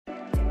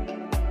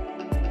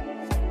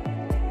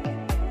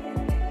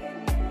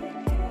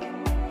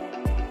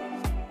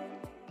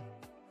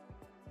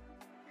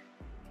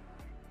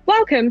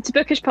Welcome to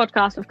Bookish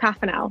Podcast with Kath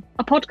and Elle,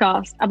 a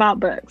podcast about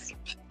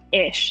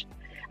books-ish.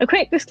 A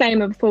quick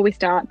disclaimer before we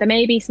start, there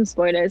may be some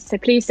spoilers, so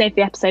please save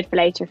the episode for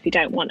later if you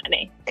don't want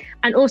any.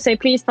 And also,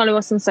 please follow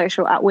us on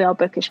social at We Are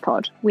Bookish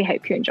Pod. We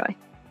hope you enjoy.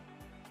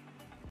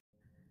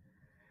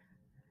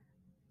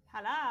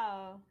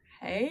 Hello.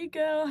 Hey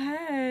girl,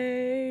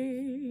 hey.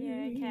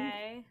 You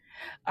okay?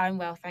 I'm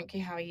well, thank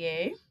you. How are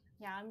you?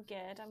 Yeah, I'm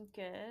good.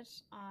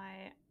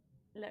 I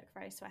look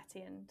very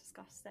sweaty and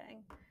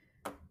disgusting.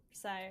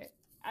 So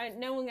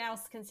no one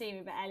else can see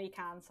me, but Ellie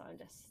can, so I'm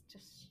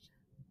just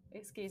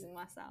excusing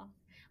myself.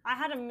 I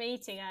had a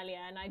meeting earlier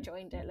and I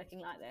joined it looking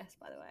like this,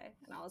 by the way.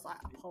 And I was like,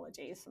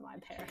 apologies for my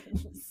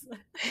appearance.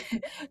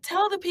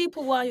 Tell the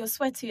people why you're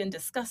sweaty and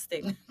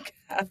disgusting.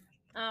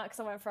 Because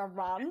I went for a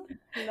run.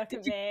 Look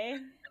at me.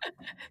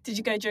 Did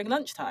you go during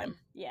lunchtime?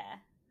 Yeah.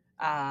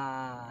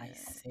 I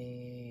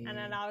see. And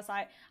then I was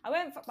like, but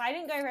I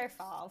didn't go very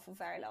far for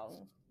very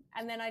long.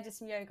 And then I did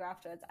some yoga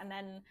afterwards. And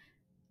then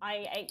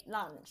I ate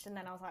lunch. And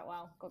then I was like,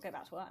 well, got to go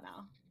back to work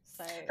now.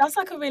 So that's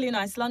like a really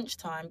nice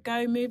lunchtime.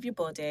 Go move your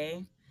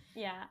body.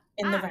 Yeah.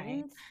 In the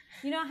rain.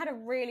 You know, I had a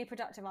really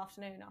productive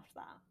afternoon after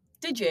that.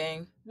 Did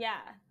you? Yeah.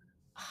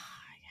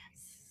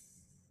 Yes.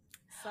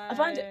 So I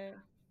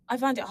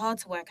find it hard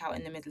to work out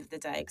in the middle of the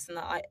day because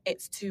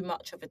it's too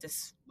much of a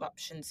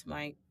disruption to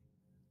my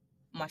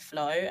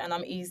flow, and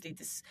I'm easily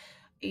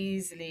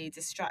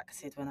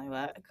distracted when I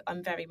work.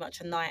 I'm very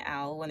much a night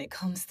owl when it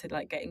comes to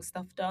like getting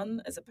stuff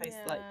done as opposed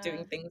to like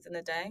doing things in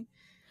the day.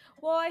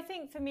 Well, I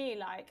think for me,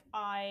 like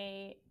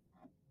I'm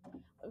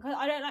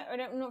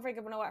not very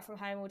good when I work from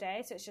home all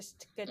day, so it's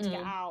just good to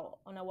get out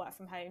on a work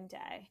from home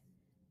day.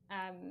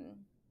 I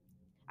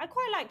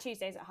quite like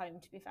Tuesdays at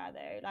home, to be fair,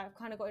 though. Like I've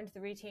kind of got into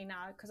the routine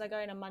now because I go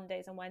in on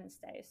Mondays and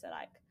Wednesdays, so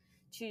like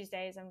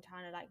Tuesdays I'm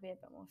trying to like be a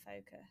bit more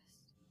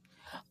focused.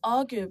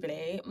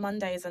 Arguably,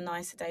 Monday is a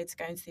nicer day to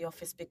go into the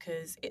office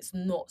because it's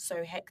not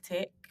so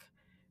hectic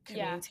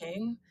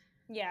commuting.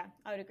 Yeah,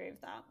 I would agree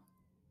with that.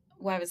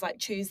 Whereas like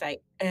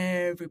Tuesday,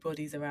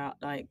 everybody's around,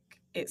 like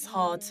it's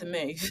hard to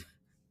move.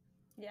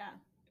 Yeah.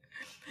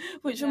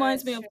 Which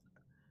reminds me of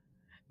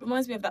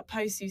that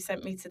post you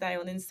sent me today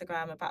on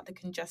Instagram about the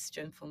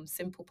congestion from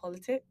Simple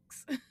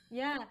Politics.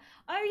 Yeah.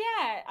 Oh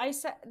yeah.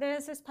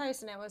 There's this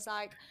post and it was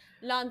like,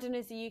 London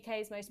is the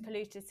UK's most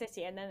polluted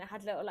city, and then it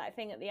had a little like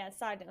thing at the other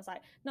side and it was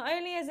like, not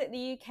only is it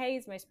the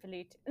UK's most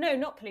congested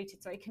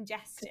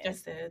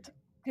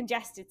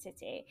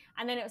city,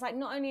 and then it was like,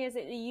 not only is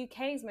it the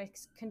UK's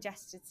most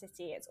congested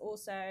city, it's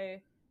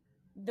also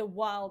the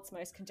world's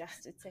most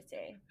congested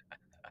city.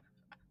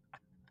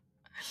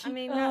 I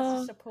mean, that's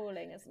just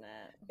appalling, isn't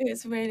it?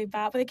 It's really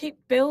bad, but they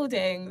keep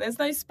building. There's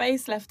no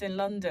space left in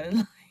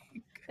London.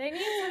 They need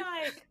to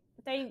like,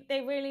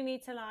 they really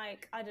need to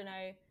like, I don't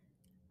know,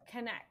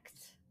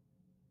 connect.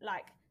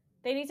 Like,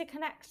 they need to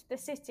connect the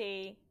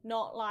city,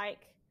 not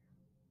like,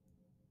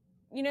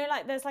 you know,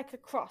 like there's like a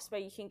cross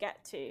where you can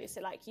get to.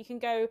 So like you can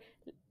go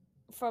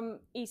from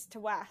east to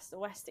west or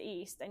west to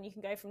east, and you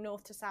can go from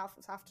north to south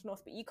or south to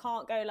north, but you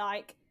can't go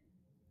like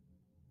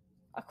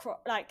across,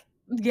 like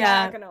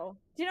diagonal.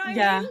 Do you know what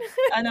I mean?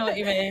 I know what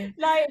you mean.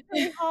 Like it's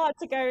really hard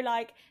to go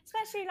like,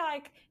 especially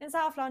like in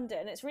South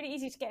London, it's really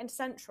easy to get into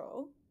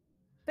Central,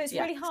 but it's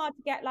really hard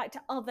to get like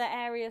to other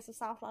areas of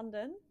South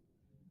London.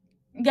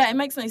 Yeah, it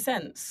makes no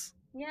sense.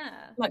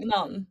 Yeah. Like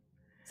none.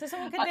 So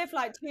someone could live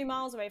like 2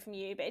 miles away from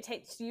you, but it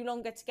takes you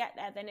longer to get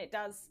there than it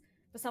does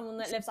for someone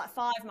that lives like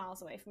 5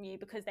 miles away from you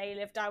because they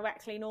live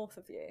directly north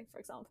of you, for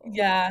example.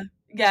 Yeah,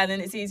 and then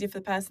it's easier for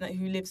the person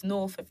who lives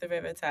north of the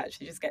river to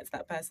actually just get to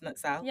that person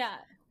that's south. Yeah.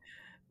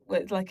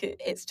 Like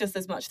it's just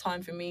as much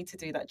time for me to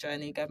do that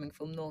journey going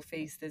from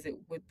northeast as it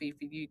would be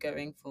for you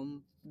going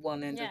from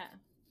one end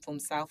from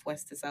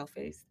southwest to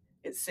southeast.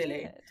 It's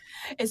silly.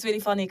 It's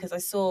really funny because I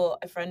saw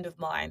a friend of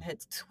mine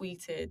had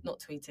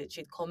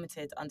she'd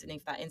commented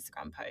underneath that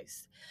Instagram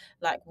post,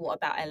 like, what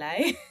about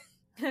LA?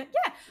 Yeah,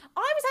 I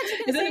was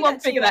actually going to say that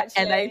to you. Is anyone figure that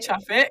LA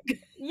traffic?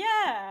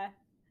 Yeah,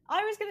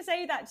 I was going to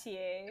say that to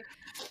you,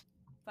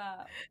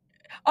 but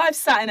I've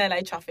sat in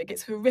LA traffic.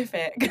 It's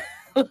horrific.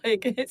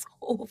 Like, it's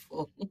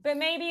awful. But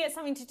maybe it's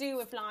something to do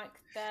with like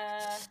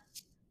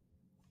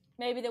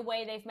maybe the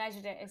way they've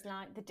measured it is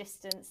like the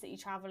distance that you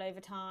travel over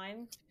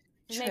time.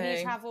 True. Maybe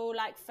you travel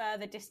like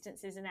further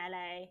distances in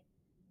LA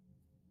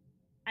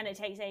and it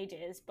takes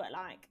ages, but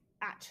like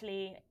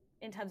actually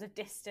in terms of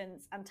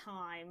distance and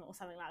time or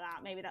something like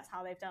that, maybe that's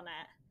how they've done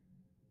it.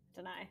 I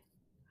don't know.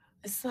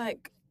 It's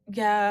like,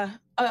 yeah,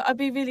 I'd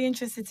be really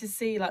interested to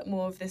see like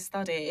more of this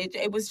study.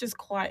 It was just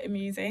quite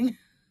amusing.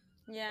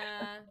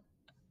 Yeah.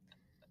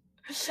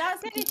 That's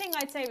the only thing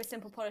I'd say with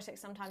Simple Politics.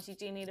 Sometimes you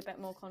do need a bit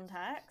more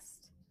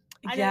context.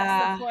 I know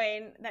that's the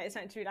point, that it's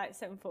meant to be like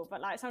simple,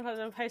 but like sometimes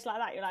on a post like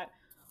that, you're like,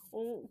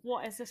 oh,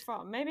 what is this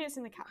from? Maybe it's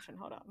in the caption.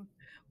 Hold on.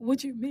 What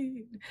do you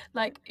mean?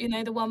 Like, you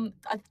know, the one,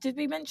 did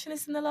we mention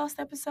this in the last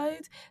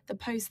episode? The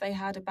post they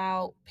had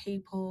about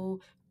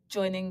people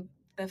joining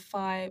the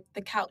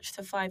couch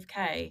to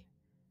 5K.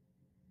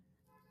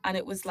 And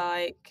it was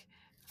like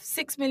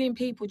 6 million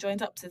people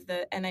joined up to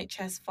the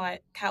NHS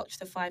Couch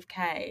to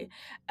 5K,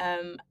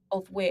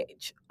 of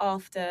which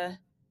after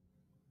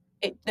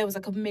it, there was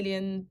like a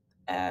million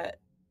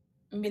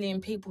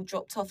people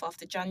dropped off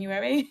after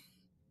January,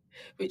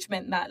 which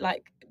meant that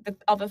like the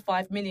other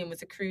 5 million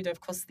was accrued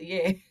across the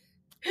year.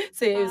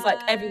 So it was like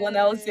everyone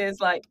else's,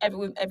 like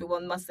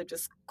everyone must have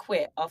just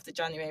quit after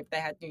January if they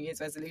had New Year's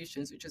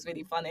resolutions, which was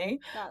really funny.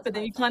 But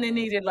then you kind of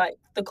needed like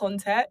the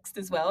context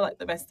as well, like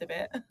the rest of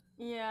it.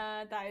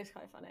 Yeah, that is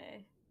quite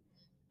funny.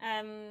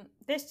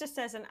 This just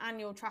says an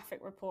annual traffic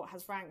report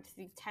has ranked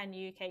the 10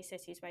 UK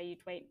cities where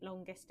you'd wait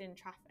longest in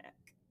traffic.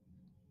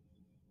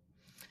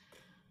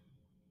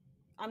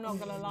 I'm not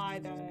gonna lie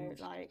though,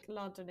 like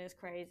London is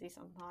crazy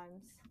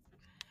sometimes.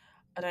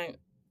 I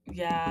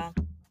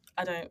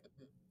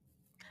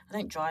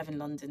don't drive in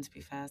London, to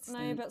be fair.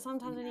 No, but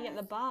sometimes when you get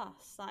the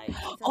bus, like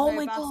there's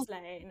no bus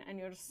lane and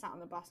you're just sat on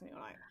the bus and you're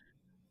like,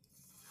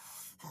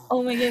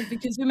 oh my God,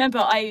 because remember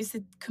I used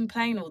to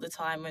complain all the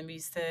time when we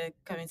used to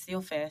go into the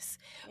office,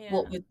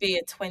 what would be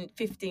a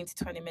 15 to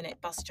 20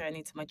 minute bus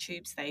journey to my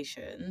tube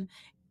station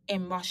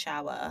in rush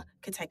hour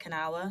could take an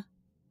hour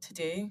to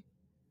do.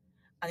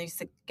 And I used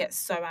to get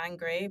so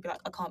angry, be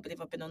like, I can't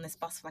believe I've been on this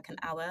bus for like an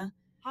hour.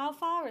 How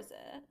far is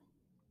it?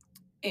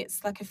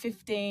 It's like a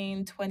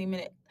 15, 20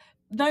 minute,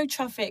 no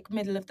traffic,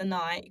 middle of the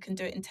night, you can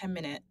do it in 10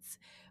 minutes.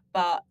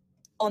 But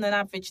on an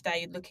average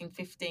day, you're looking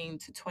 15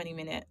 to 20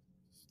 minutes,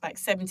 like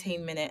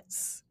 17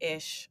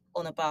 minutes-ish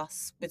on a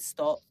bus with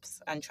stops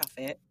and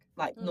traffic,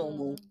 like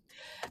normal.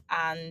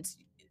 And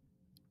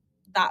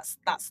that's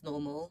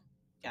normal,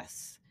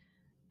 yes.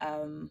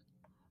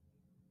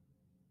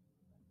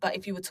 But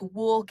if you were to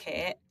walk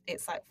it,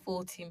 it's like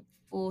 40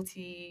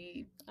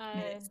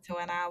 minutes to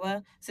an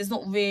hour. So it's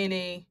not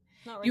really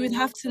you would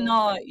have to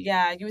know,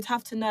 you would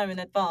have to know in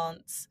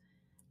advance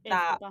if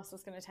the bus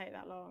was going to take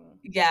that long.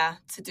 Yeah,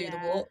 to do the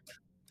walk,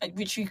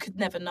 which you could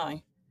never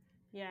know.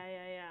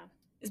 Yeah.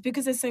 It's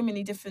because there's so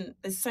many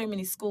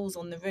schools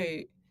on the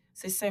route,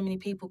 so there's so many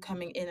people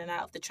coming in and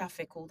out of the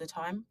traffic all the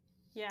time.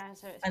 Yeah,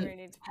 so it's and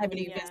really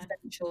heavily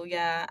residential,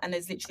 and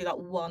there's literally like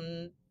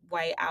one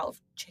way out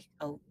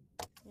of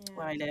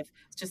where I live.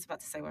 I was just about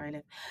to say where I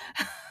live.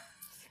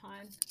 It's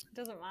fine. It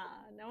doesn't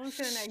matter. No one's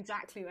going to know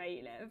exactly where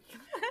you live.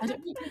 I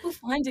don't need people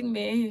finding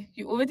me.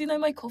 You already know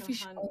my coffee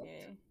shop.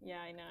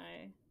 Yeah, I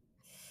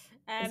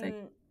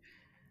know.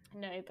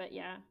 No, but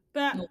yeah.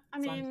 But, I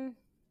mean,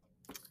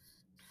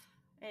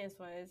 it is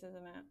what it is, isn't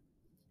it?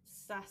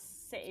 That's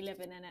city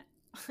living, innit?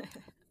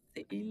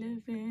 City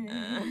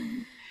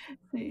living.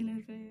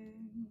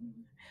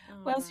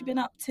 What else have you been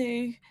up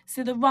to?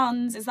 So the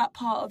runs, is that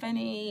part of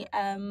any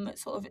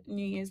sort of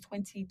New Year's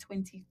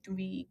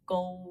 2023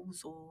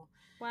 goals or?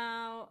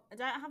 Well, I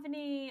don't have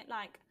any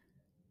like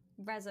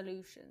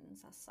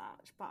resolutions as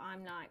such, but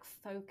I'm like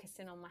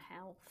focusing on my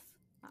health.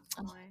 That's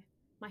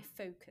my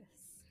focus.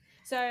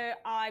 So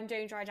I'm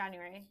doing dry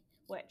January,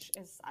 which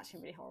is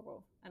actually really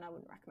horrible, and I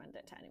wouldn't recommend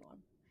it to anyone.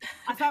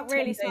 I felt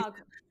really smug.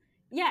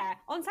 Yeah,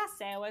 on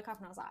Saturday I woke up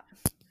and I was like,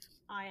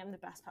 I am the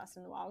best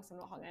person in the world because I'm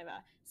not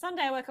hungover.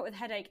 Sunday I woke up with a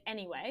headache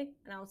anyway,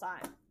 and I was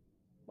like,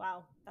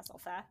 wow, that's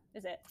not fair,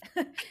 is it?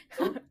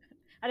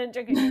 I didn't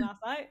drink anything last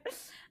night.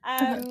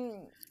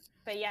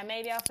 But yeah,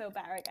 maybe I'll feel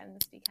better again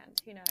this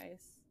weekend.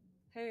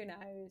 Who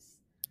knows?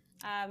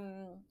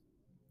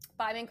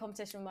 But I'm in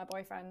competition with my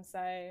boyfriend, so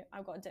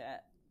I've got to do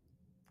it.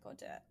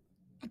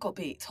 I got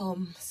beat,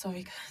 Tom.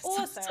 Sorry, guys.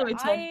 Also, sorry,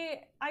 Tom.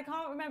 I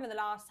can't remember the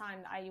last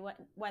time that I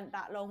went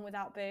that long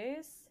without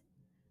booze.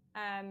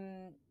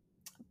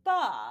 But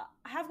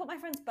I have got my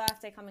friend's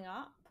birthday coming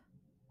up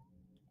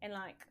in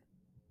like,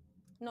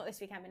 not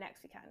this weekend, but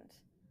next weekend.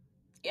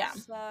 Yeah.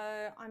 So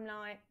I'm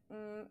like,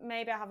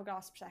 maybe I'll have a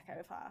glass of Prosecco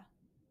with her.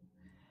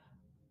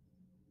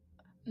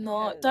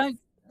 No, don't.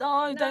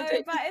 No,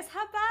 don't. But it's her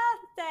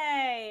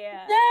birthday.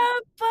 Yeah,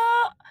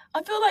 but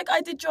I feel like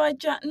I did dry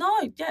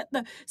No.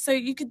 So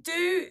you could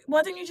do.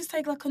 Why don't you just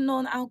take like a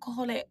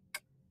non-alcoholic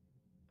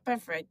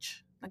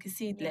beverage, like a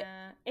seedlet?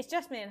 Yeah, it's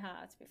just me and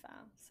her, to be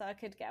fair. So I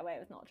could get away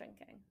with not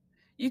drinking.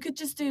 You could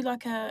just do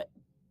like a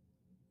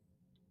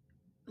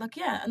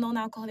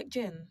non-alcoholic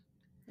gin.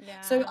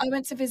 Yeah. So I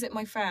went to visit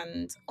my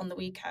friend on the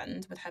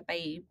weekend with her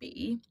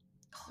baby.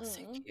 Oh,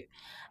 so cute.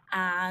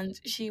 And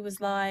she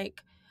was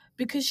like,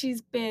 because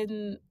she's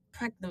been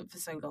pregnant for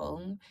so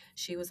long,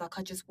 she was like,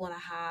 I've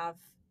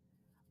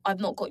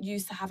not got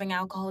used to having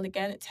alcohol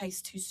again. It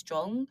tastes too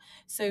strong.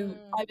 So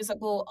I was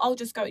like, well, I'll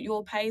just go at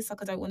your pace.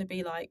 Like, I don't want to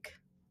be like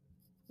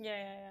the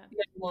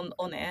only one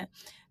on it.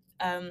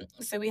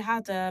 So we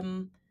had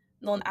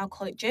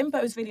non-alcoholic gin, but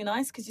it was really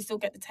nice because you still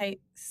get the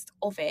taste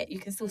of it. You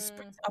can still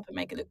spritz it up and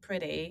make it look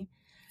pretty.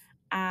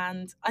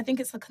 And I think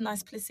it's like a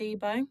nice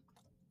placebo.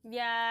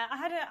 Yeah,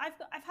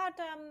 I've had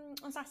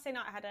on Saturday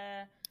night I had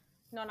a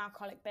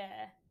non-alcoholic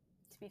beer,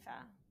 to be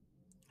fair.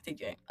 Did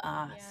you? See.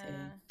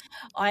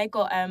 I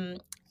got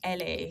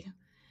Ellie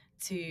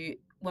to,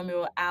 when we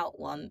were out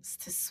once,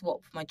 to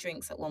swap my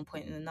drinks at one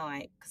point in the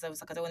night because I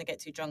was like, I don't want to get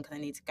too drunk and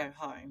I need to go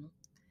home.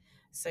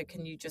 So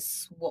can you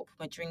just swap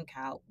my drink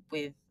out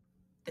with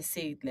the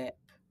seedlip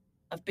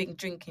I've been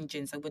drinking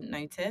gin, so I wouldn't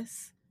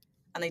notice.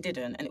 And I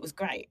didn't, and it was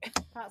great.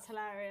 That's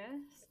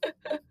hilarious.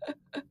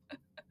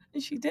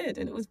 And she did,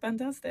 and it was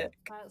fantastic.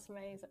 That's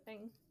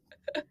amazing.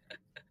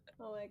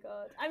 Oh my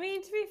God. I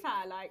mean, to be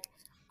fair, like,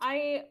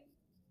 I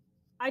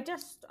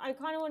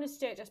kind of wanted to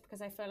do it just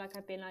because I feel like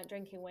I've been like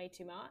drinking way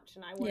too much,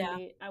 and I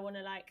want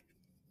to like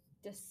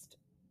just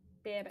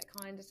be a bit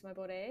kinder to my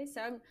body.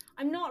 So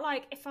I'm not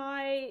like,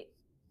 I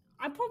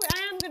am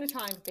going to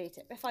try and complete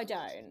it. But if I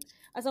don't,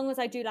 as long as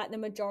I do like the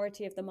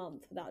majority of the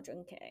month without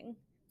drinking,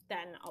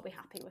 then I'll be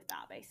happy with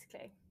that,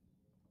 basically.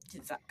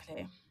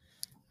 Exactly.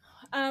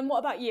 What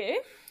about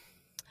you?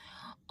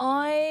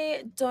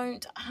 I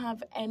don't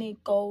have any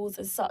goals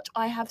as such.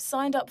 I have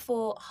signed up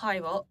for High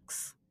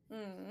Rocks,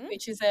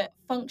 which is a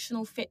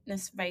functional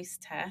fitness race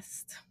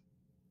test.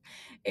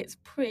 It's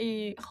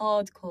pretty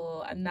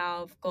hardcore, and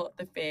now I've got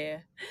the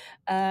fear.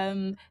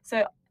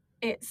 So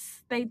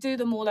they do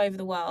them all over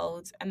the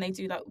world, and they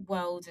do like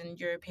world and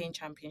European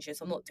championships.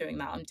 I'm not doing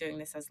that. I'm doing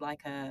this as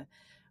like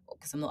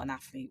because I'm not an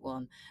athlete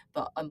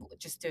but I'm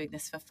just doing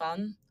this for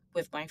fun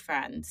with my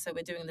friend. So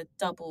we're doing the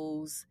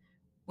doubles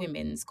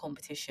women's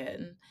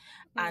competition,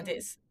 and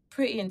it's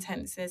pretty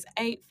intense. There's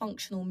 8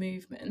 functional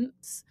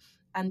movements,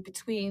 and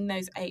between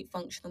those 8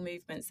 functional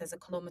movements there's a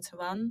kilometre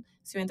run,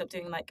 so you end up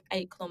doing like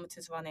 8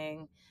 kilometres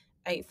running,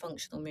 8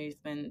 functional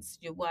movements.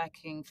 You're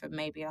working for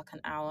maybe like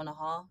an hour and a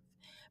half,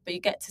 but you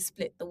get to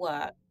split the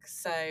work.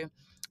 So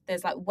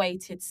there's like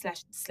weighted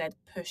sled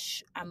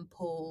push and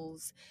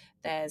pulls,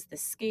 there's the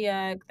ski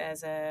erg,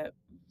 there's a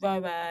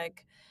row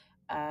erg.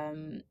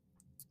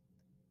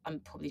 I'm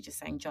probably just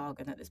saying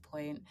jargon at this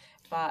point,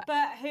 but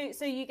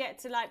so you get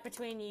to like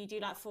between you do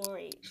like 4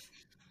 each.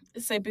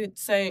 So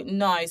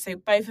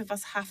both of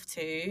us have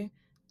to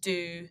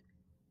do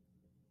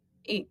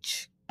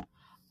each.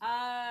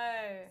 Oh.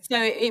 So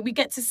we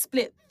get to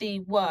split the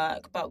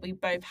work, but we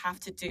both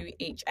have to do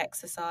each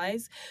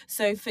exercise.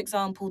 So, for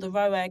example, the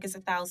row erg is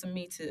 1,000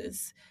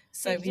 meters.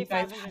 So we do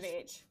both 500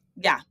 each.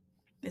 Yeah,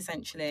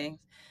 essentially.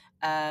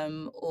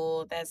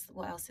 Or there's,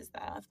 what else is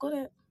there?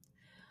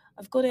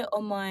 I've got it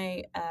on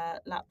my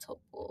laptop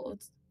board,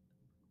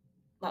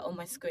 like on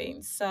my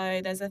screen.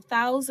 So there's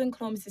 1,000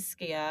 kilometers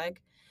ski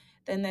erg.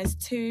 Then there's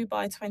 2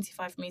 by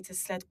 25 meters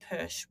sled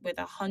push with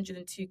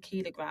 102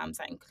 kilograms.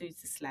 That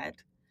includes the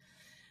sled.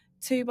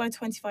 2 by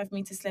 25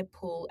 meter sled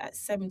pull at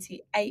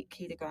 78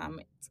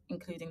 kilograms,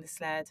 including the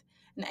sled.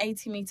 An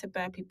 80-meter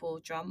burpee ball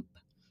jump.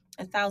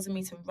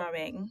 1,000-meter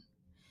rowing.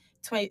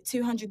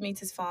 200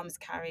 meters farmer's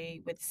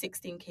carry with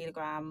 16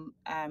 kilogram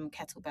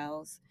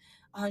kettlebells.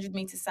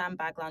 100-meter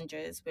sandbag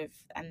lunges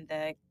and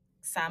the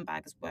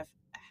sandbag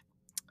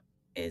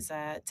is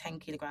 10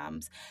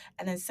 kilograms,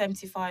 and then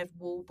 75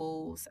 wall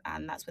balls,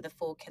 and that's with a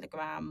 4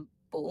 kilogram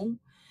ball.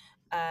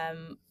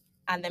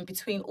 And then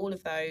between all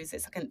of those,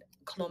 it's like a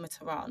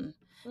kilometre run.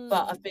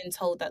 But I've been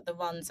told that the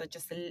runs are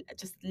just a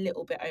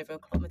little bit over a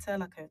kilometre,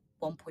 like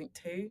a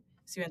 1.2.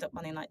 So you end up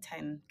running like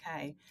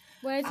 10k.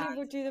 Where do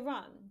you do the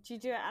run? Do you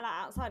do it like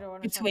outside or on a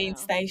between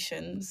treadmill?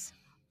 stations?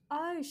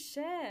 Oh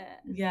shit!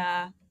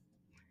 Yeah.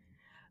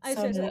 Oh,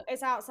 so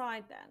it's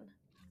outside then?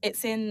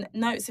 It's in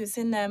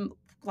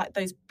like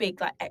those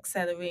big like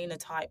Excel Arena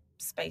type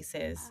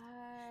spaces.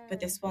 Oh. But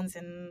this one's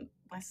in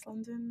West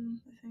London,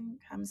 I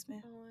think,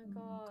 Hammersmith. Oh my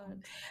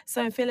God.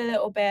 So I feel a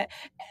little bit,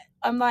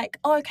 I'm like,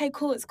 oh, okay,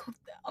 cool, it's cool.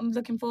 I'm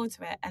looking forward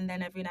to it. And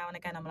then every now and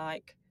again, I'm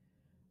like,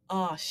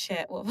 oh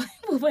shit, what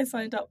have I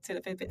signed up to?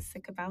 I feel a bit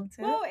sick about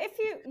it. Well, if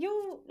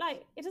you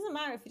like, it doesn't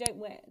matter if you don't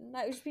win.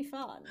 Like, it would just be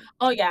fun.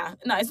 Oh yeah,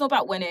 no, it's not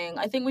about winning.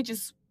 I think we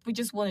just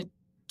want to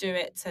do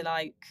it to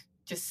like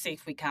just see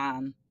if we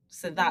can.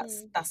 So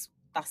that's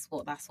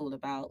what that's all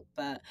about.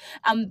 But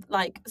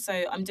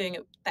so I'm doing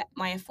it that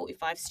my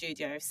F45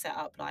 studio set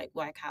up like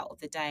workout of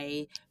the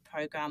day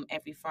program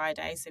every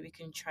Friday, so we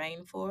can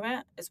train for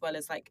it as well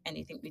as like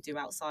anything we do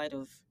outside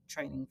of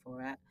training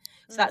for it.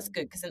 So that's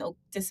good, because then it'll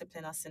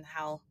discipline us in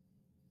how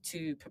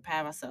to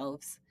prepare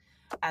ourselves.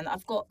 And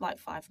I've got like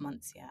 5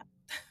 months yet.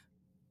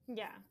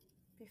 Yeah,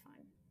 be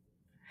fine.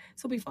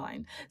 So it'll be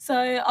fine. So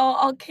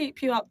I'll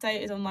keep you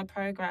updated on my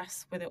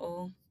progress with it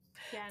all.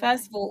 Yeah,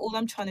 First of all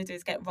I'm trying to do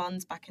is get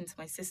runs back into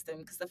my system,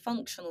 because the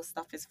functional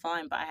stuff is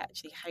fine, but I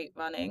actually hate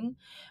running.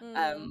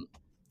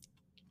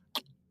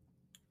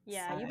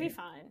 Yeah, you'll be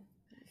fine.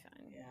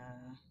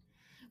 Yeah.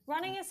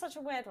 Running is such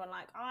a weird one.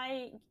 Like,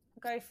 I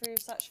go through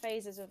such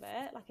phases of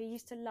it. Like, I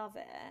used to love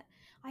it.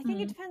 I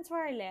think it depends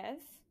where I live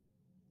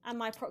and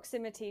my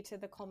proximity to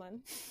the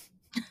common.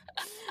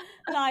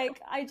 Like,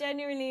 I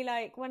genuinely,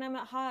 like, when I'm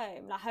at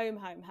home, like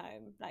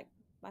home, like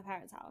my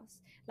parents'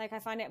 house, like, I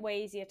find it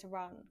way easier to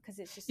run because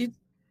it's just...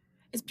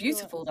 It's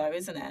beautiful though,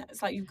 isn't it?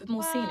 It's like you've got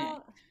more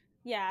scenic.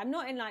 Yeah, I'm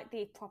not in like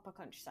the proper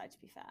countryside, to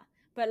be fair.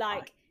 But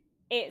like,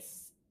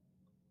 it's...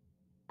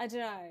 I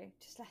don't know,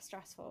 just less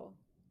stressful.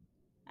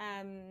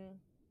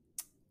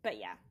 But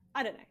yeah,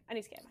 I don't know. I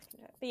need to get back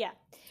into it. But yeah,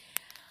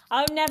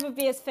 I'll never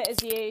be as fit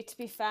as you, to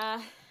be fair.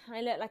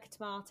 I look like a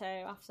tomato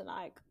after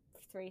like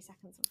 3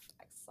 seconds of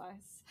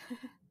exercise.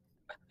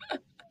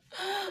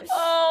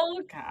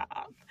 Oh,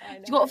 Cap.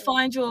 You've got to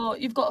find your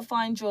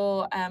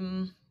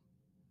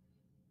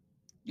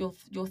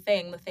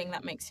thing, the thing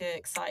that makes you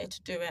excited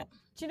to do it.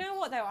 Do you know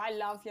what though? I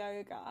love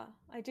yoga.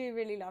 I do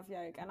really love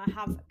yoga, and I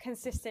have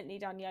consistently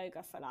done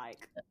yoga for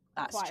like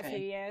quite a few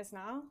years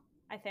now.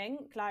 I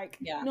think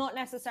not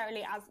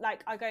necessarily as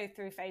like I go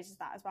through phases of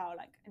that as well,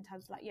 like in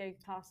terms of like yoga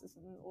classes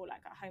and or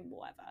like at home or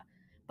whatever.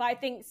 But I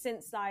think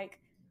since I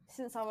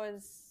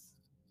was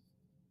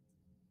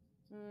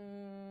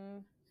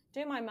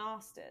doing my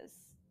masters,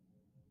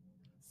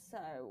 so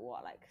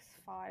what, like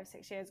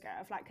 5-6 years ago,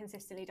 I've like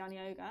consistently done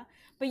yoga.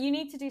 But you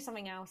need to do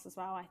something else as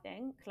well, I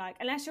think. Like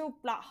unless you're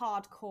like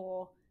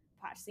hardcore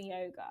practicing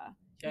yoga,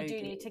 you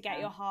do need to get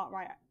your heart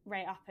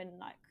rate up in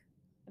like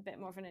a bit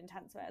more of an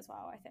intense way as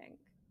well, I think.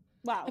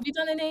 Well, have you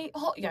done any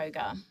hot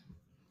yoga?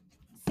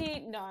 See,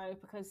 no,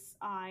 because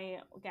I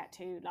get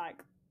too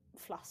like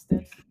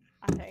flustered,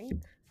 I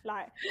think.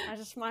 Like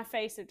my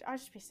face would, I'd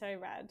just be so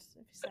red.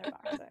 It'd be so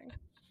embarrassing.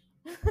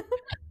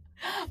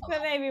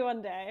 But maybe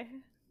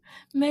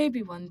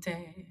one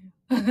day.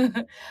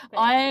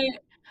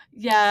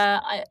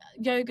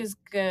 Yoga's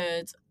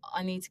good.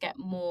 I need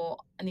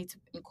to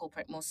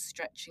incorporate more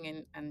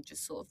stretching and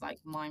just sort of like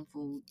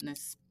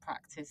mindfulness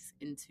practice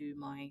into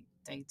my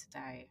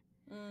day-to-day.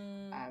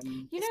 You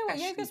know what,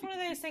 yoga's one of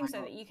those things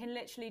though that you can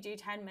literally do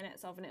 10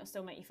 minutes of and it'll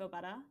still make you feel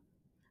better.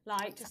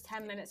 Like just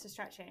 10 minutes of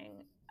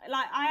stretching.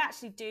 Like I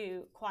actually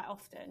do quite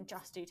often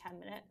just do 10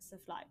 minutes of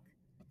like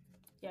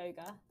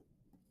yoga,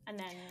 and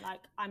then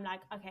like I'm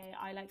like, okay,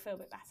 I like feel a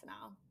bit better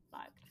now.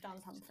 Like I've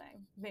done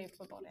something, moved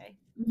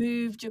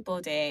your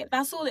body.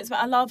 That's all it's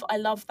about. I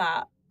love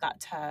that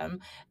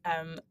term.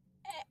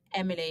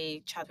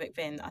 Emily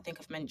Chadwick-Vinn, I think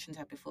I've mentioned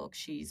her before because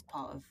she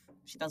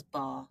does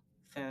bar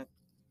for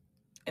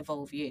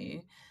Evolve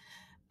You,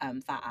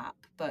 that app.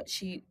 But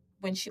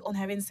when she on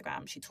her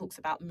Instagram, she talks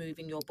about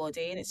moving your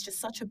body, and it's just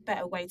such a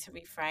better way to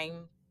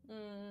reframe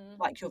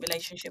like your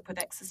relationship with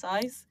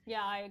exercise.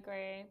 Yeah, I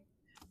agree.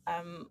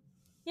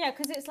 Yeah,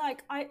 because it's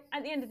like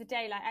at the end of the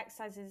day, like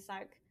exercise is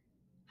like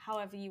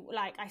however you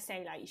like. I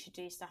say like you should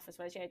do stuff as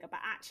well as yoga, but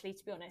actually,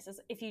 to be honest,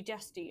 if you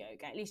just do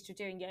yoga, at least you're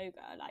doing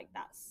yoga. Like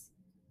that's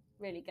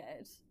really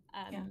good.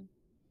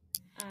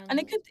 And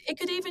it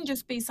could even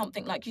just be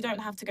something like you don't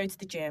have to go to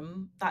the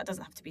gym. That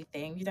doesn't have to be a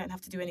thing. You don't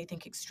have to do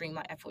anything extreme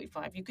like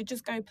F45. You could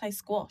just go play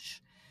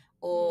squash,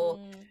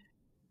 or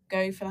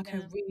go for like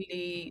a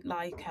really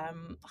like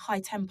high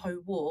tempo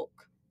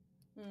walk.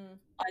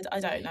 I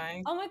don't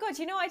know. Oh my god,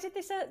 you know I did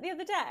this the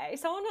other day.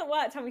 Someone at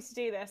work told me to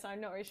do this.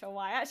 I'm not really sure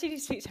why. I actually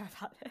did speak to her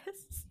about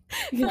this.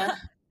 Yeah.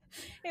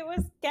 It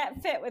was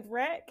Get Fit with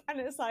Rick, and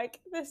it's like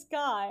this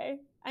guy,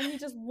 and he's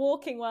just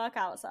walking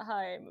workouts at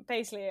home.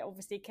 Basically, it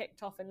obviously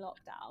kicked off in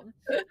lockdown.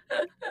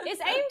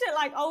 It's aimed at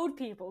like old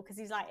people because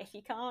he's like, if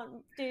you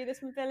can't do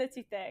this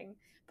mobility thing.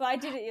 But I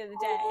did it the other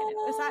day, and it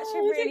was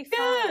actually really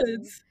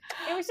fun.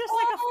 It was just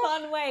like a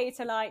fun way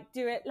to like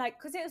do it, like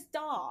because it was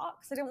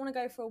dark, so I didn't want to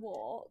go for a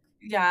walk.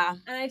 Yeah.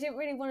 And I didn't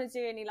really want to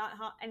do anything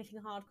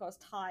hardcore. I was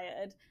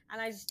tired,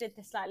 and I just did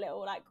this like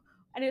little like.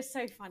 And it was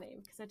so funny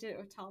because I did it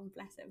with Tom,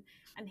 bless him.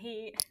 And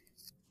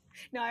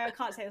no, I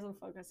can't say this on the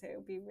podcast, it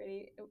would be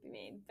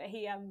mean. But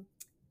he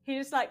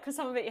just like, because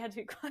some of it you had to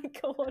be quite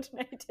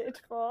coordinated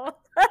for.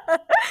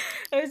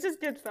 It was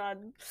just good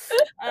fun.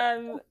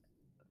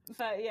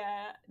 But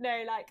yeah,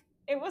 no, like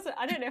it wasn't.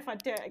 I don't know if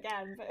I'd do it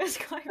again, but it was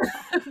quite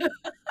fun.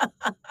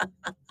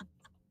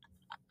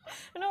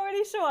 I'm not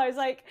really sure. I was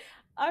like,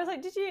 I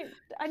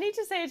need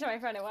to say to my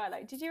friend at work,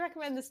 like, did you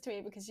recommend this to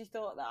me because you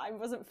thought that I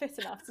wasn't fit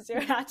enough to do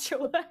an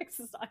actual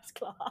exercise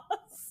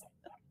class?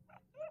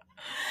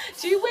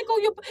 Do you wiggle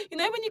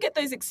when you get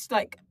those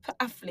like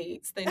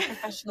athletes, those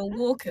professional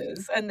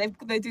walkers, and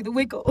they do the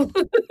wiggle?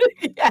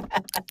 Yeah.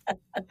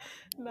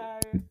 No,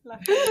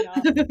 luckily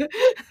not.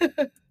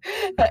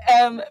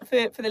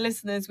 For the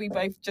listeners, we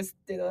both just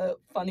did a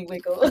funny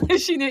wiggle.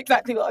 She knew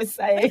exactly what I was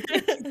saying.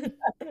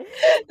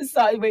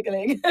 Started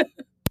wiggling.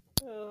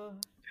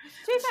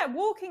 To be fair,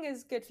 walking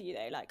is good for you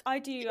though. Like I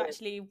do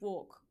actually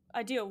walk.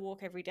 I do a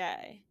walk every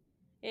day.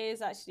 It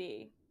is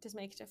actually does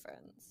make a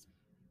difference.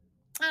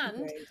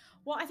 And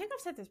I think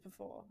I've said this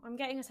before. I'm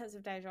getting a sense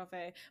of deja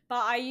vu.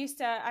 But I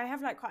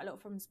have like quite a lot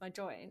of problems with my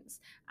joints.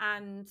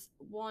 And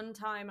one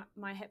time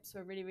my hips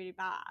were really, really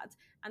bad.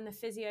 And the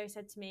physio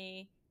said to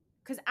me,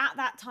 because at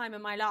that time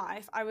in my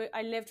life,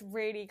 I lived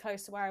really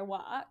close to where I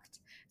worked.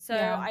 So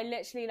I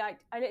literally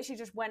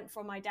just went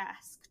from my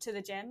desk to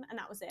the gym, and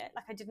that was it.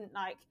 Like I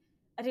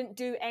didn't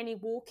do any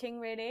walking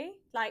really.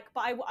 Like,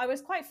 but I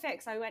was quite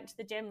fixed. I went to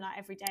the gym like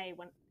every day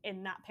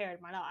in that period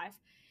of my life.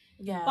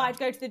 Yeah. But I'd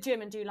go to the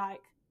gym and do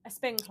like a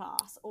spin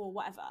class or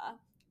whatever.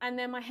 And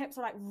then my hips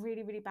were like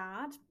really, really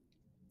bad.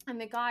 And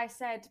the guy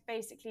said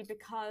basically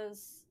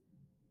because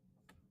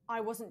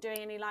I wasn't doing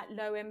any like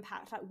low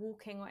impact, like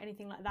walking or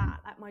anything like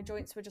that, like my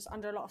joints were just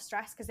under a lot of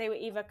stress because they were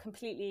either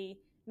completely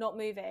not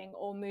moving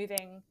or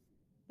moving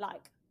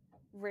like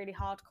really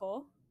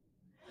hardcore.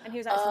 And he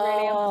was like, it's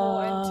really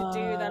important to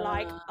do the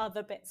like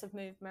other bits of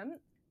movement.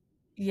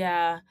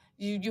 Yeah,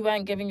 you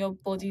weren't giving your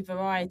body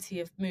variety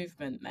of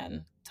movement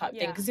then. type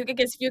thing. Because I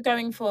guess if you're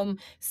going from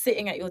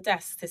sitting at your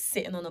desk to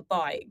sitting on a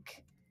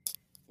bike,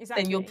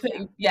 then you're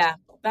putting,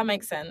 that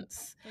makes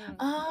sense.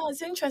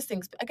 It's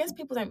interesting. I guess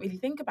people don't really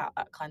think about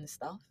that kind of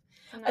stuff.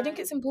 No. I think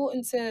it's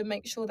important to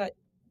make sure that,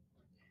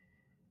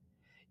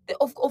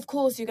 of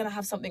course, you're going to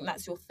have something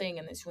that's your thing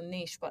and it's your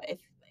niche, but if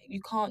you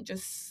can't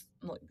just,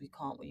 maybe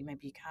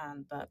you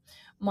can, but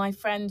my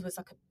friend was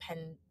like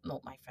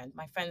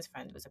my friend's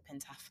friend was a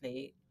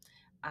pentathlete,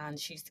 and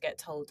she used to get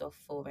told off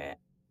for it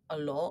a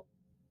lot,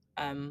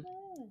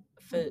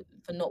 for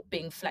not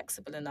being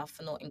flexible enough,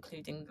 for not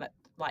including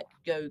like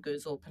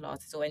yogas or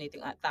Pilates or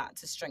anything like that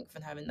to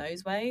strengthen her in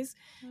those ways,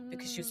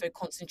 because she was so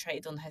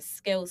concentrated on her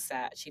skill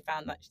set. She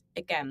found that,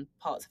 again,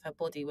 parts of her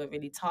body were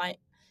really tight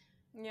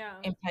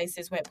in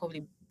places where it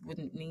probably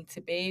wouldn't need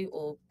to be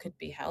or could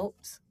be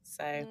helped.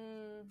 So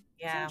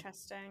it's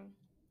interesting.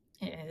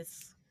 It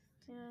is.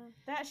 Yeah,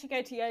 they actually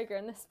go to yoga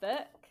in this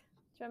book.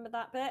 Do you remember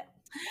that bit?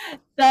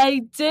 They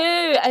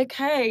do.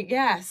 Okay,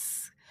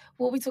 yes.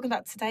 What are we talking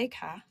about today,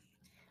 Kath?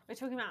 We're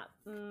talking about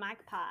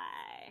Magpie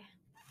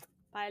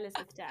by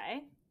Elizabeth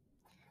Day,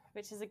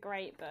 which is a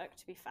great book,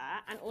 to be fair,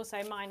 and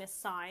also mine is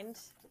signed.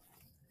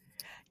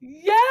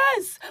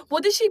 Yes.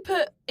 What did she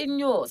put in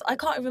yours? I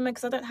can't remember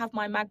because I don't have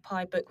my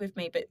Magpie book with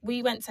me, but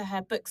we went to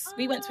her books.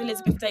 We went to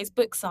Elizabeth Day's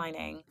book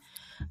signing.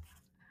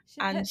 She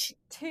put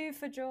 2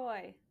 for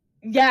joy.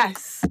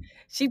 Yes.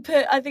 She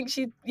put, I think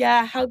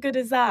how good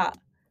is that?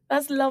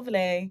 That's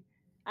lovely.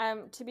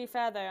 To be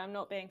fair, though, I'm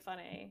not being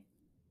funny.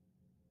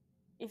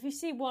 If you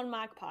see one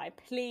magpie,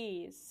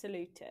 please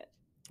salute it.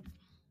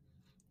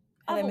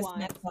 Hello, Miss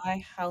Magpie.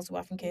 How's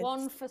wife and kids?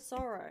 1 for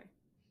sorrow.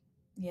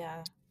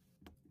 Yeah.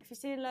 If you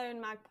see a lone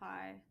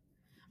magpie,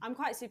 I'm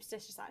quite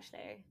superstitious,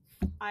 actually.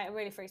 It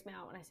really freaks me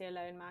out when I see a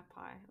lone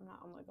magpie. I'm like,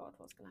 oh my God,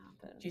 what's going to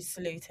happen? Do you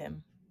salute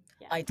him?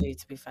 Yeah. I do,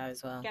 to be fair,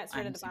 as well. Gets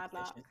rid of the bad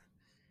luck.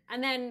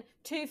 And then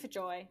 2 for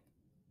joy.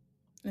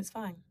 It's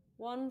fine.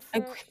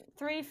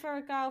 3 for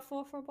a girl,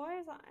 4 for a boy,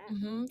 is that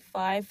it?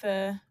 5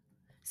 for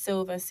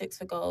silver, 6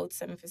 for gold,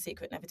 7 for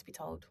secret, never to be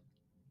told.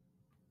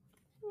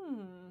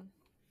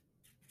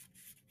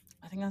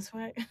 I think that's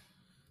right.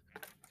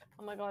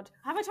 Oh my God.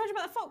 Have I told you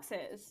about the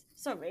foxes?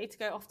 Sorry to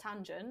go off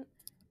tangent.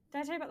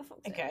 Did I tell you about the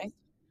foxes? Okay.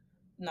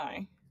 No.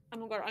 Oh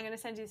my God, I'm going to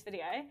send you this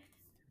video.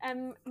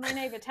 My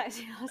neighbour texted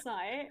me last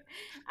night,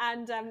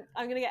 and I'm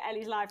going to get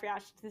Ellie's live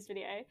reaction to this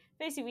video.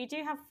 Basically, we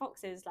do have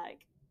foxes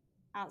like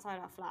outside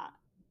our flat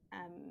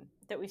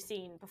that we've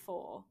seen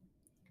before,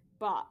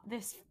 but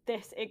this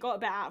it got a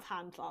bit out of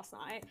hand last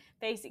night.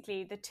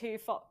 Basically, the 2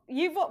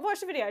 you've watched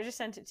the video, I just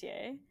sent it to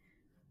you,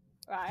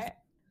 right?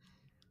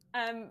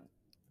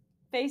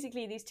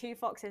 Basically, these 2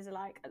 foxes are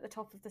like at the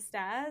top of the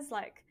stairs,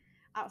 like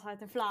outside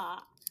the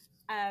flat,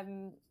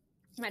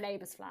 my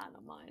neighbour's flat,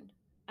 not mine,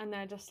 and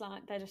they're just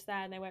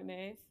there and they won't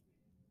move.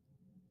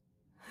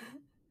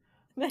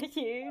 They're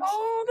huge.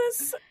 Oh,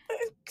 that's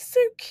so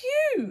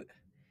cute.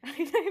 I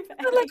know,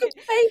 they're like a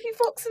baby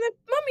fox and a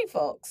mummy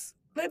fox.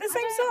 They're the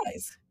same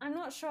size. I'm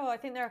not sure. I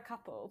think they're a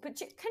couple. But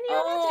can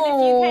you imagine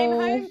if you came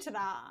home to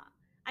that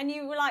and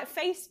you were like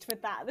faced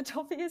with that at the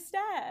top of your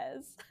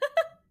stairs?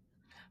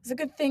 It's a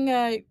good thing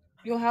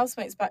your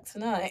housemate's back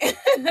tonight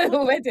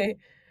already.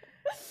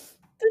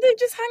 Did they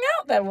just hang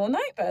out there all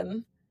night,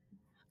 Ben?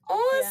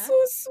 Oh, that's so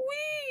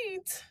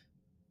sweet.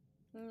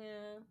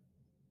 Yeah,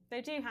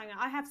 they do hang out.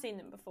 I have seen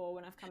them before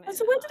when I've come in.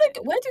 So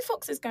where do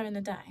foxes go in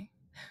the day?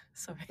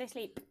 Sorry. They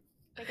sleep.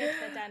 They go to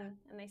their den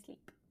and they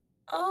sleep.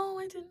 Oh,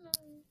 I didn't know.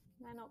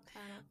 They're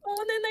nocturnal. Oh,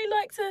 and then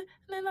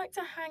they like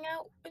to hang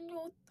out on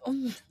your.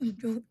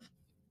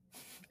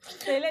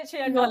 They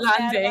literally are not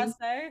scared of us,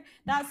 though.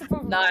 That's the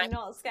problem. No. They're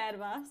not scared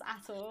of us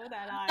at all.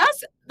 They're like.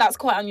 That's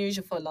quite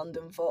unusual for a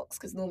London fox,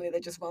 because normally they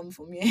just run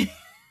from you.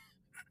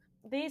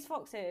 These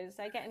foxes,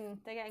 they're getting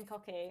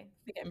cocky.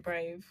 They're getting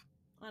brave.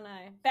 I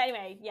know. But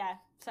anyway, yeah.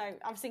 So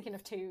I was thinking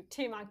of two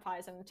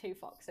magpies and 2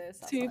 foxes.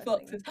 That's 2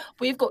 foxes.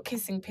 We've got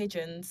kissing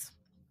pigeons.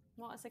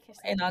 What is a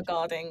kissing in our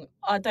garden?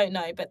 I don't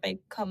know, but they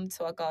come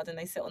to our garden,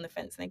 they sit on the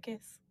fence and they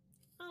kiss.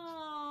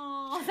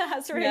 Oh,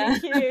 that's really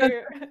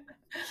cute.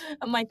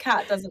 And my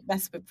cat doesn't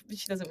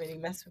really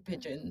mess with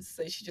pigeons,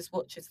 so she just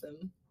watches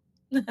them.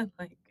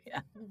 Like,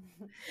 yeah.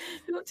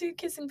 We've got 2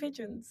 kissing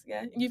pigeons,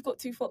 yeah. And you've got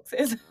 2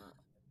 foxes.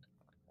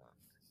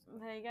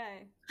 There you go.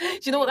 Do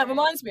you know what that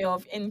reminds me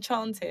of?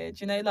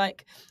 Enchanted,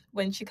 like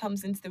when she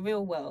comes into the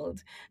real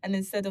world, and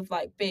instead of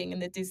like being in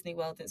the Disney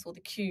world, it's all the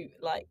cute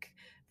like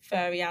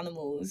furry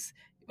animals.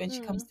 When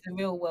she comes to the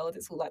real world,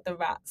 it's all like the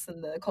rats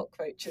and the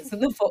cockroaches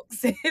and the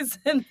foxes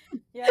and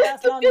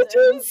that's the London.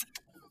 pigeons.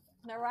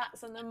 The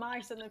rats and the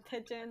mice and the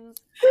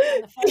pigeons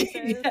and the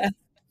foxes. Yeah.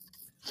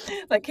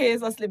 Like,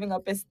 here's us living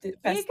our best you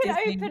could Disney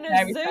open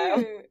fairy a zoo.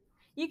 tale.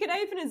 You could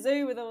open a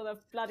zoo with all the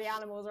bloody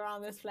animals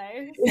around this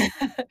place.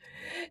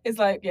 It's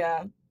like,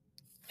 yeah,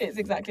 it's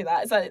exactly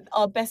that. It's like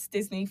our best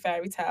Disney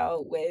fairy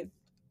tale with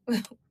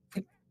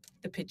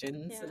the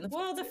pigeons. Yeah.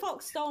 And the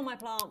fox stole my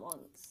plant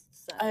once.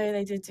 So. Oh,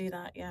 they did do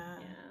that, yeah.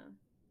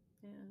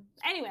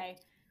 Anyway,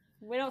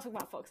 we're not talking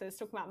about foxes,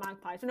 we're talking about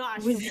magpies. We're not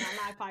actually talking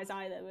about magpies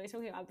either. We're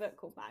talking about a book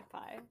called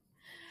Magpie.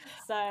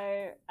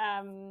 So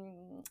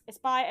it's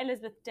by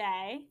Elizabeth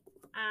Day,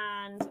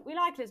 and we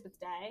like Elizabeth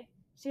Day.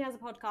 She has a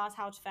podcast,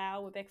 How to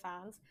Fail. We're big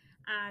fans,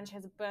 and she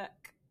has a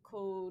book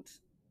called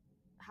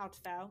How to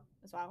Fail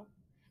as well.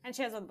 And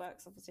she has other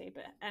books, obviously,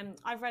 but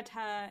I've read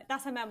her.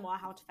 That's her memoir,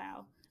 How to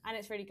Fail, and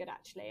it's really good,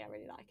 actually. I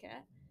really like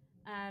it.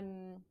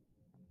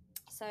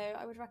 So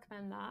I would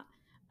recommend that.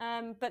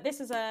 But this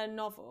is a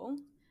novel,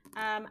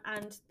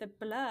 and the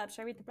blurb.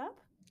 Should I read the blurb?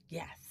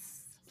 Yes.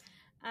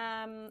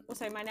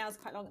 Also, my nails are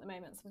quite long at the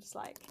moment, so I'm just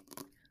like,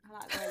 I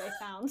like the way they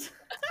sound.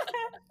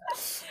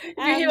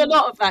 You hear a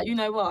lot of that, you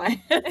know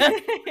why.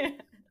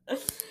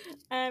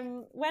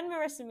 When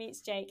Marissa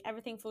meets Jake,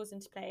 everything falls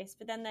into place,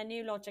 but then their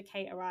new lodger,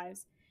 Kate,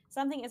 arrives.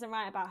 Something isn't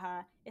right about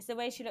her. It's the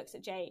way she looks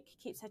at Jake,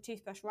 keeps her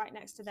toothbrush right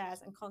next to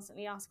theirs, and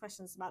constantly asks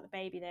questions about the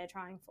baby they're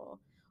trying for.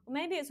 Or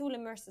maybe it's all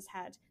in Marissa's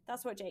head.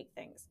 That's what Jake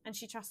thinks, and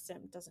she trusts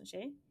him, doesn't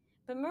she?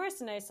 But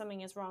Marissa knows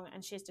something is wrong,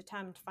 and she is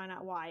determined to find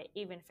out why,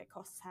 even if it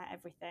costs her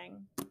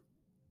everything.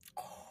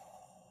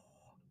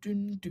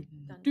 Dun, dun,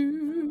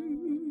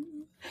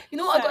 dun. You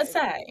know what I've got to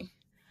say?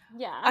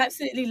 Yeah. I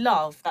absolutely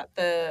love that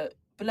the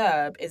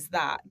blurb is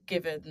that,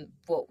 given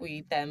what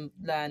we then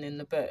learn in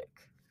the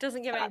book.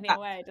 Doesn't give anything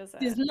away, does it?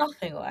 There's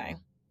nothing away.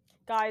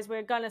 Guys,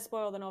 we're going to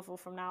spoil the novel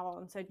from now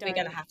on, so don't. We're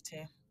going to have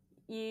to.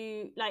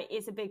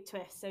 It's a big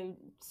twist, so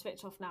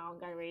switch off now and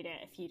go read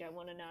it if you don't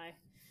want to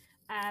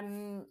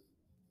know.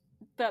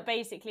 But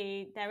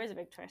basically, there is a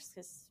big twist,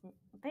 because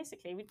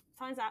basically we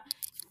find out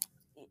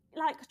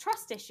like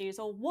trust issues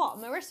or what.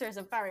 Marissa is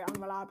a very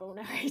unreliable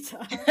narrator.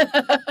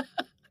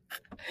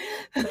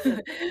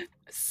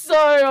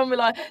 So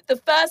unreliable. The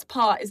first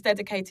part is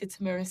dedicated to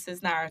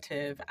Marissa's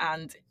narrative,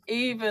 and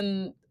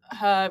even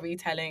her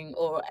retelling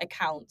or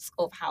accounts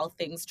of how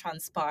things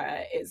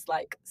transpire is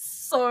like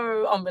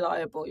so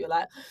unreliable. You're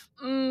like,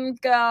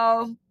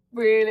 girl,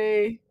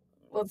 really?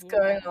 What's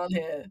going on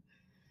here?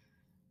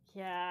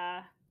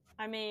 Yeah.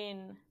 I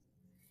mean,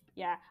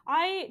 yeah.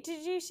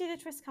 Did you see the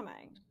twist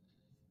coming?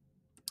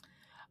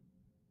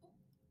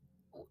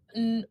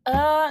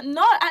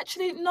 No,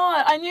 actually, no.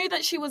 I knew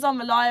that she was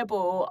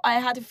unreliable. I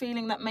had a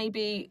feeling that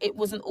maybe it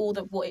wasn't all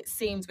that what it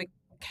seems with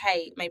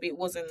Kate. Maybe it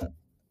wasn't,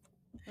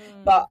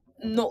 but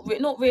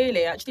not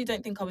really. I actually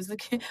don't think I was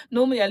looking.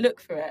 Normally, I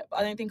look for it, but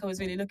I don't think I was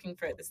really looking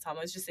for it this time.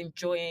 I was just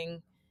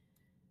enjoying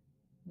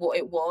what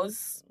it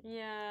was.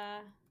 Yeah.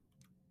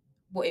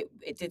 What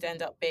it did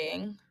end up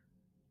being.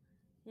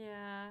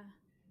 Yeah.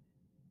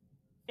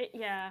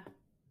 Yeah.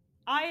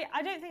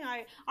 I don't think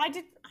I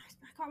did. I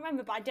can't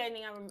remember, but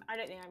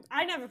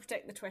I never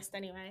predict the twist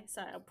anyway,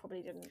 so I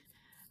probably didn't.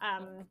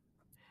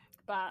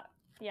 But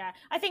yeah,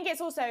 I think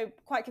it's also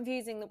quite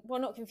confusing.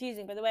 Well, not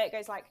confusing, but the way it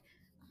goes, like,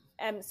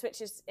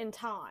 switches in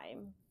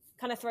time,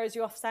 kind of throws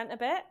you off scent a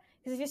bit.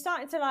 Because if you're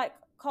starting to like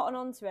cotton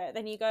onto it,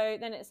 then it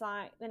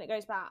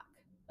goes back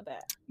a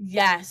bit.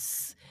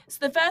 Yes.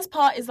 So the first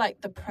part is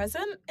like the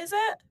present, is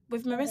it,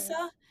 with Marissa?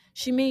 Mm-hmm.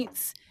 She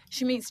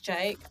meets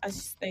Jake,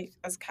 as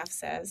Kath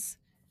says.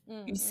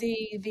 You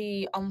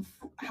see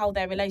how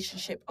their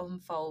relationship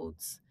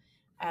unfolds.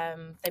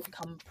 They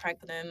become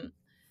pregnant.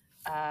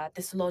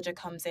 This lodger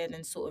comes in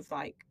and sort of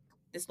like,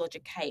 this lodger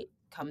Kate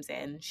comes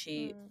in.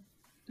 She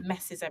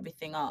messes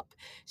everything up.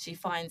 She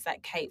finds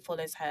that Kate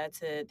follows her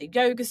to the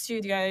yoga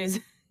studios.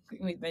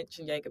 We've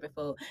mentioned yoga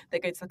before. They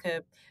go to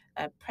like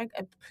a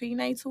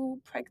prenatal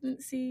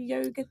pregnancy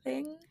yoga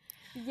thing.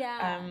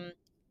 Yeah.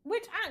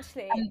 Which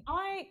actually,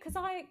 because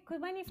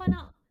when you find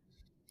out,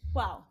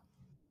 well,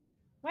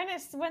 when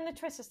the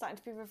twist was starting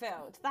to be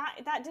revealed,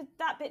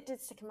 that bit did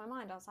stick in my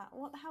mind. I was like,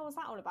 what the hell was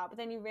that all about? But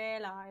then you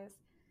realise.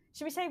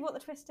 Should we say what the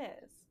twist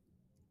is?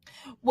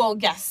 Well,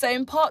 yes. So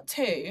in part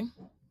 2,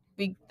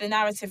 the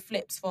narrative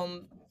flips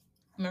from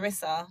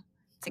Marissa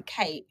to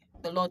Kate,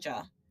 the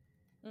lodger.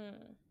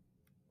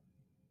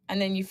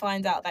 And then you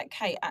find out that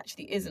Kate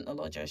actually isn't the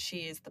lodger.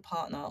 She is the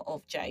partner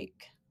of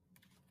Jake.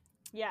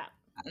 Yeah.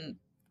 And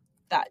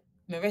that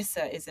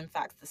Marissa is in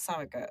fact the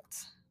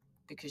surrogate,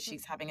 because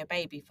she's having a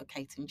baby for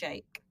Kate and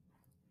Jake.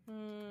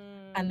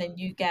 And then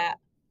you get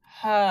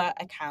her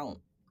account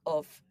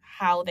of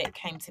how they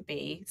came to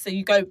be. So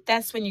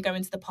that's when you go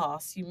into the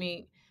past. You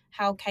meet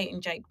how Kate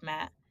and Jake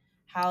met,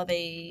 how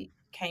they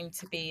came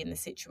to be in the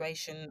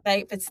situation.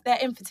 It's their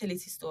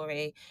infertility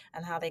story,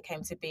 and how they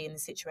came to be in the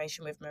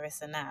situation with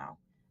Marissa now.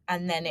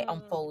 And then it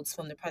unfolds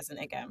from the present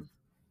again.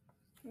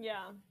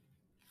 Yeah.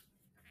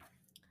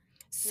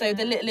 So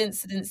the little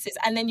incidences,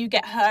 and then you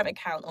get her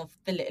account of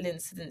the little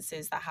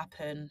incidences that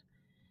happen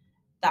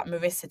that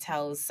Marissa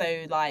tells.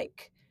 So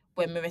like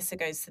when Marissa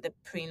goes to the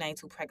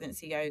prenatal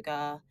pregnancy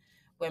yoga,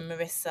 when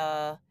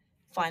Marissa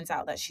finds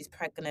out that she's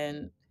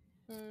pregnant,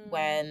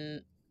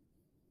 when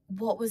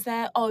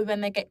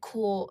they get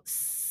caught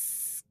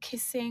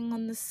kissing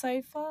on the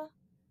sofa.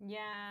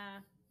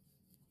 Yeah.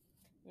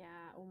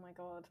 Oh my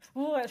god.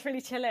 Oh, it's really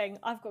chilling.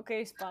 I've got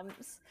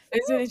goosebumps.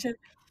 It's really chilling.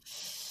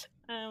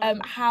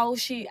 How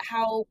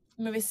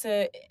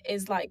Marissa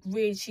is like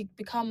really, she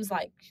becomes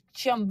like,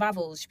 she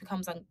unravels, she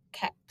becomes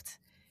unkept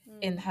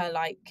in her,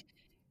 like,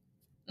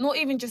 not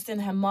even just in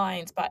her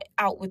mind, but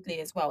outwardly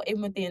as well.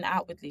 Inwardly and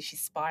outwardly,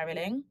 she's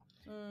spiraling.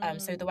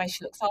 So the way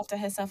she looks after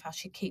herself, how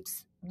she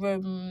keeps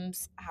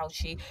rooms, how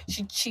she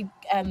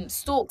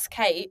stalks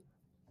Kate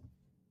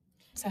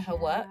to her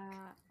work.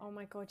 Oh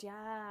my God,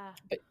 yeah.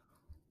 But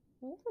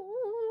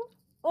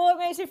oh, it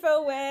makes me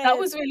feel weird. That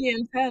was really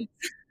intense.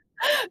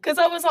 Because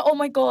I was like, oh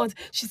my God,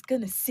 she's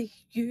going to see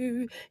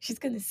you. She's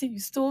going to see you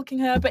stalking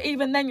her. But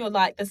even then, you're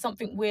like, there's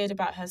something weird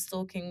about her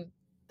stalking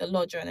the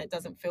lodger and it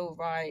doesn't feel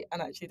right.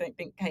 And I actually don't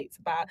think Kate's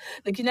bad.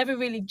 Like, you never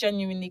really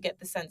genuinely get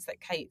the sense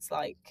that Kate's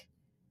like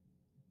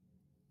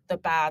the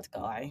bad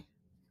guy,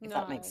 if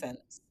that makes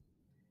sense.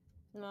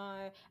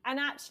 No. And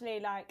actually,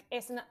 like,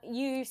 it's not,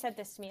 you said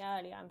this to me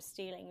earlier, I'm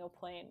stealing your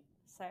point.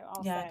 So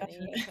I'll say it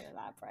and you can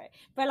elaborate.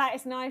 But like,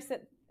 it's nice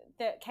that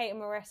Kate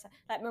and Marissa,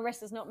 like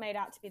Marissa's not made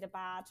out to be the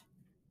bad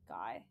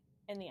guy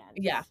in the end.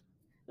 Yeah.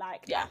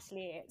 Like,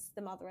 actually it's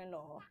the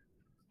mother-in-law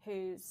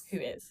who is,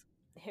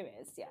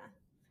 yeah.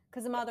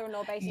 Because the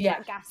mother-in-law basically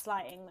like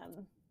gaslighting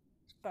them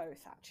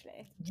both,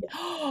 actually.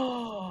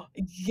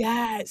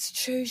 Yeah, it's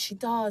true, she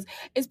does.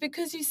 It's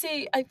because, you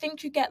see, I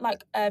think you get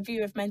like a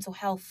view of mental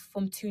health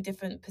from two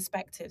different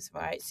perspectives,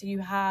 right? So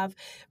you have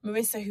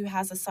Marissa, who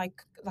has a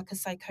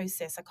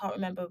psychosis. I can't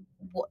remember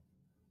what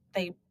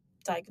they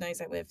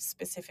diagnosed it with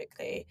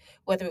specifically,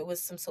 whether it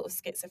was some sort of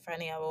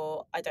schizophrenia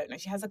or I don't know.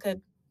 She has like a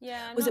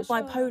was it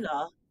bipolar?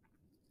 Sure.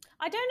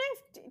 I don't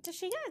know does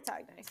she get a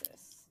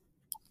diagnosis?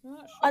 I'm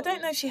not sure. I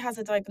don't know if she has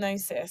a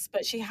diagnosis,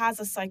 but she has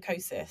a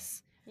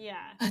psychosis.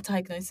 Yeah. A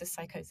diagnosis,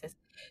 psychosis.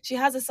 She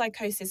has a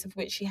psychosis of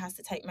which she has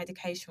to take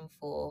medication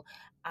for.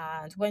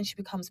 And when she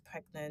becomes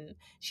pregnant,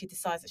 she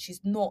decides that she's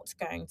not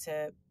going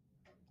to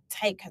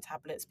take her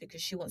tablets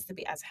because she wants to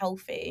be as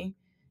healthy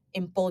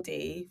in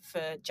body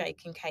for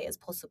Jake and Kate as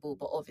possible.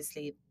 But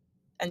obviously,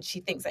 and she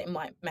thinks that it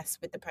might mess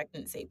with the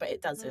pregnancy, but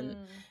it doesn't.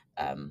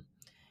 And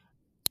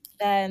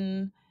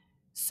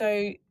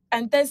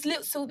there's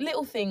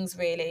little things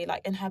really,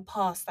 like in her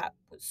past, that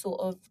sort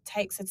of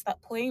takes her to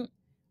that point.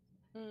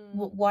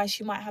 Why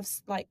she might have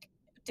like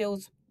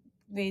deals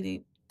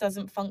really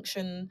doesn't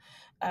function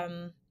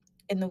in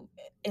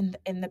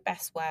the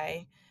best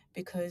way,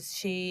 because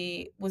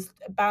she was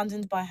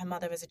abandoned by her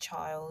mother as a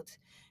child.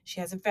 She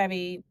has a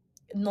very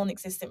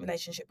non-existent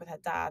relationship with her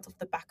dad off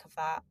the back of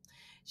that.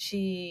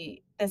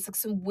 There's like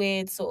some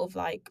weird sort of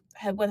like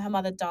when her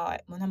mother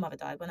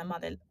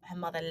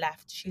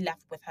left, she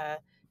left with her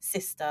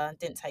sister and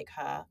didn't take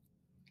her.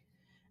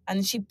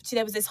 And she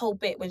there was this whole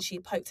bit when she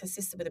poked her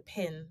sister with a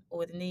pin or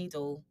with a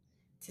needle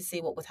to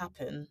see what would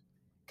happen,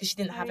 because she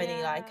didn't have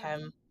any like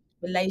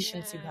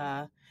relation to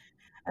her.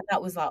 And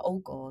that was like, oh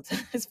God,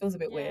 this feels a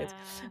bit weird.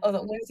 I was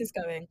like, where is this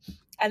going?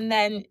 And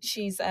then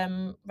she's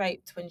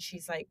raped when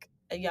she's like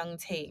a young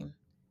teen,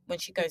 when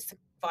she goes to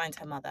find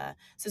her mother.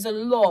 So there's a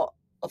lot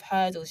of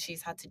hurdles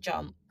she's had to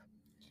jump.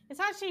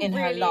 It's actually in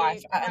her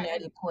life at an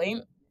early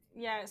point.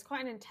 Yeah, it's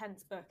quite an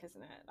intense book,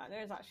 isn't it? Like,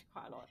 there is actually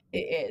quite a lot.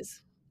 It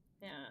is.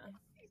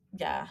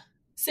 Yeah.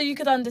 So you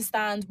could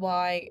understand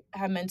why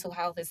her mental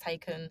health has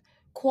taken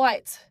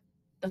quite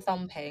the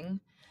thumping.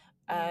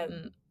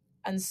 And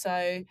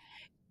so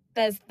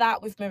there's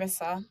that with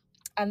Marissa.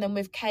 And then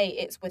with Kate,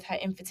 it's with her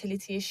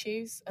infertility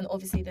issues. And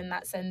obviously, in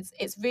that sense,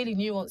 it's really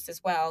nuanced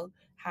as well,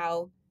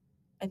 how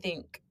I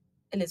think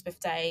Elizabeth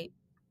Day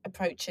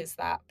approaches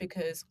that,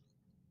 because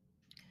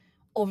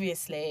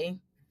obviously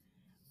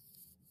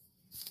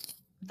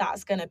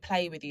that's going to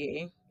play with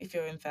you if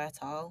you're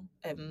infertile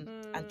and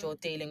you're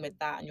dealing with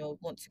that and you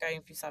want to go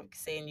through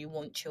surrogacy and you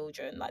want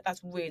children. Like, that's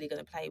really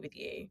going to play with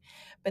you.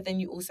 But then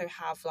you also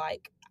have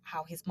like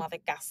how his mother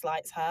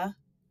gaslights her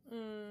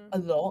a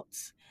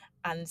lot,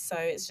 and so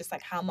it's just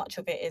like, how much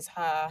of it is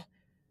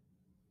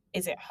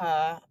it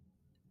her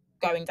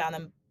going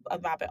down a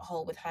rabbit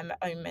hole with her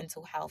own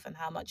mental health, and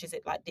how much is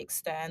it like the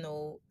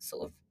external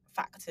sort of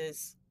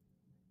factors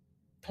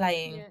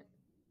playing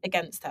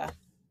against her,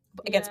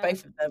 against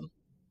both of them.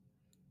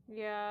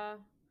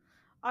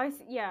 I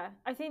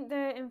think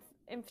the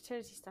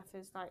infertility stuff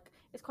is like,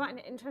 it's quite an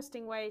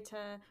interesting way to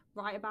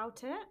write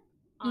about it,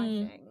 I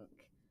think.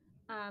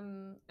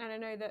 And I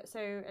know that,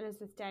 so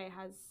Elizabeth Day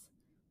has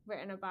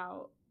written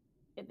about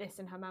this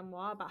in her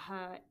memoir, about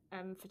her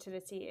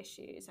fertility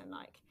issues and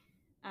like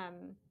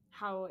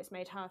how it's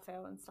made her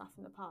feel and stuff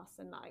in the past.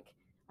 And like,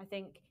 I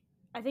think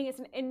it's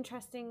an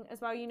interesting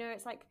as well, you know,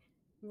 it's like,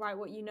 write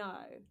what you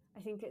know.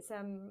 I think it's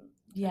a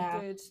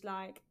good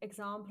like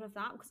example of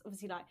that, because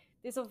obviously like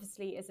this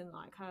obviously isn't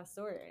like her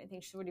story or anything.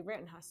 She's already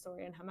written her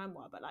story in her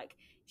memoir, but like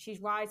she's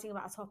writing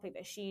about a topic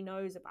that she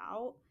knows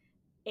about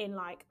in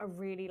like a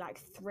really like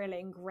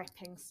thrilling,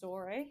 gripping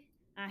story.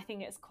 And I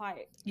think it's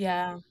quite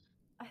I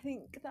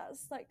think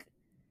that's like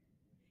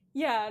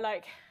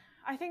like,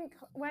 I think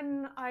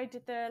when I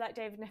did the like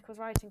David Nichols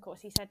writing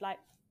course, he said like,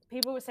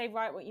 people would say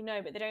write what you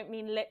know, but they don't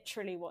mean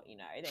literally what you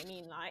know. They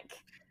mean like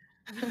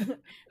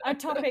a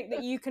topic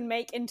that you can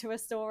make into a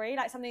story,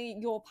 like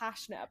something you're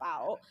passionate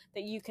about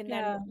that you can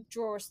then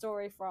draw a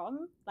story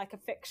from, like a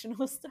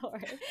fictional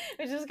story,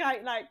 which is kind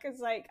of like, because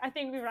like I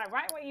think people are like,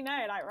 write what you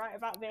know, like write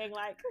about being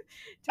like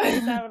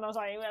 27 or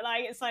something, but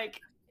like it's like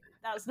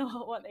that's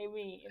not what they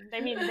mean.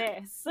 They mean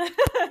this.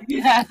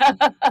 Yeah.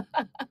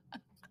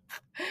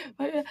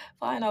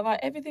 Fine, I'll write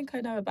everything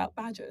I know about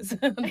badgers.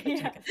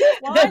 Yeah.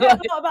 Well, I know a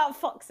lot about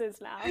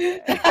foxes now.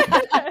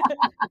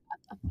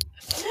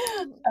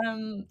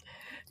 So.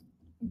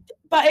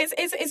 But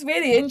it's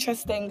really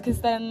interesting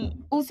because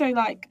then also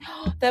like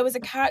there was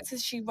a character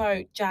she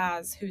wrote,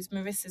 Jazz, who's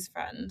Marissa's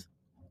friend.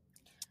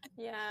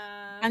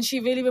 Yeah. And she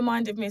really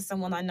reminded me of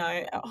someone I know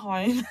at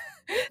home.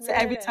 So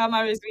every time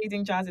I was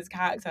reading Jazz's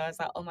character, I was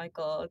like, oh my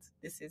God,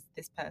 this is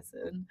this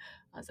person.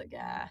 I was like,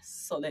 yeah,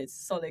 solid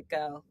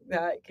girl.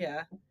 Like,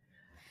 yeah.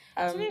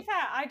 To be fair,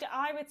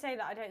 I would say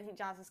that I don't think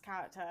Jazz's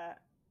character,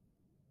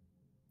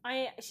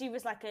 she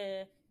was like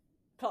a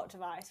plot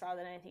device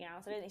rather than anything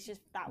else. I don't think she's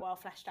that well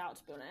fleshed out,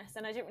 to be honest.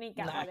 And I didn't really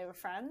get why they were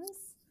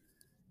friends.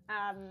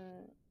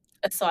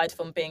 Aside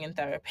from being in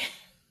therapy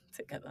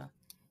together.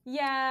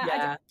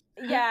 Yeah.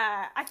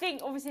 I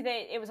think obviously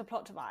it was a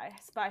plot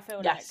device, but I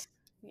feel like,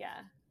 it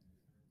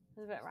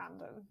was a bit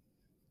random.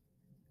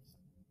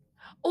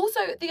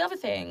 Also, the other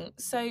thing,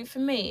 so for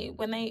me,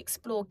 when they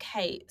explore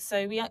Kate,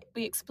 so we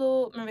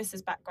explore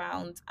Marissa's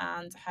background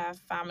and her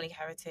family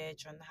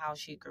heritage and how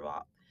she grew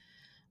up.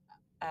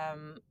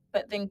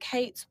 But then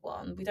Kate's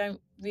one, we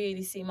don't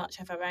really see much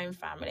of her own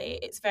family.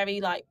 It's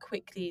very like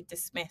quickly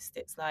dismissed.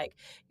 It's like,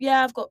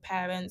 yeah, I've got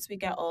parents, we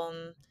get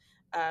on,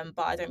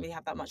 but I don't really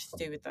have that much to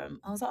do with them.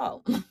 I was like,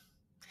 oh,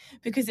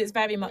 because it's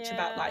very much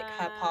about like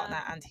her partner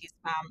and his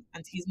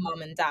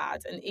mum and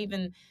dad, and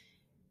even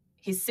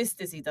his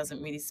sisters he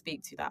doesn't really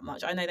speak to that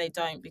much. I know they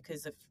don't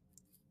because of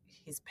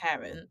his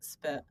parents,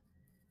 but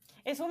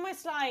it's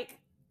almost like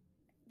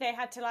they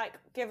had to like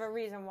give a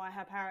reason why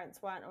her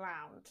parents weren't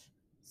around.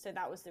 So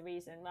that was the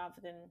reason, rather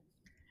than,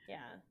 don't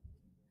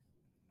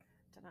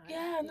know.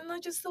 Yeah, and then I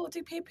just thought,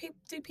 do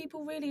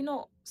people really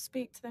not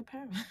speak to their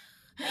parents?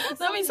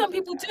 I mean, some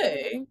people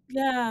do.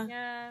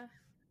 Yeah.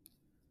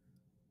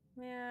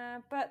 Yeah,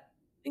 but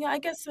yeah, I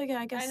guess so. I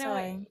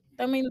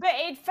mean, but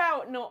it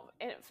felt not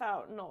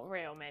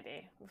real.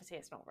 Maybe obviously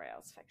it's not real,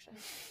 it's fiction.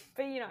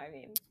 But you know what I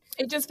mean.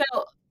 It just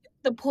felt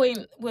the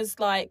point was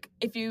like,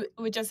 if you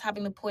were just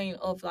having the point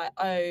of like,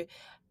 oh,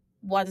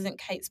 why doesn't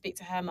Kate speak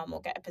to her mum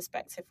or get a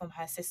perspective from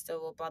her sister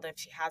or brother if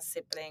she has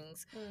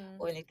siblings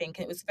or anything? And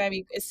it was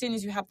very, as soon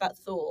as you have that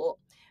thought,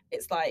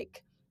 it's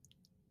like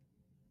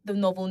the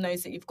novel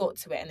knows that you've got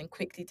to it and then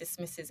quickly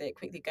dismisses it,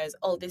 quickly goes,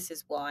 oh, this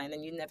is why, and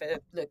then you never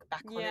look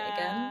back on it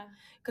again.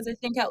 Because I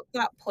think at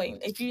that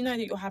point, if you know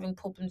that you're having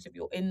problems with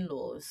your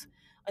in-laws,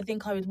 I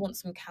think I would want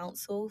some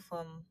counsel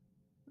from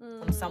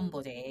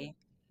somebody.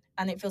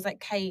 And it feels like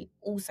Kate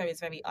also is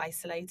very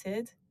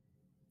isolated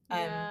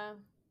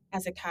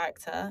as a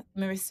character.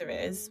 Marissa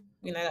is,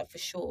 we know that for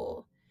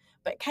sure.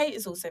 But Kate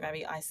is also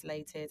very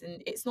isolated,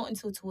 and it's not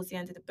until towards the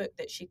end of the book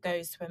that she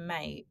goes to a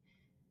mate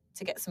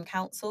to get some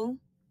counsel.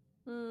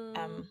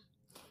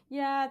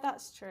 Yeah,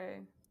 that's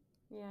true.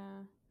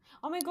 Yeah.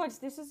 Oh my God,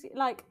 this is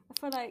like, I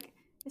feel like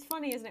it's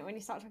funny, isn't it, when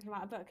you start talking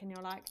about a book and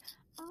you're like,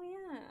 oh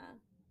yeah,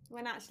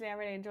 when actually I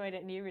really enjoyed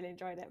it and you really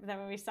enjoyed it, but then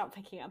when we start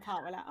picking it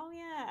apart, we're like, oh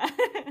yeah.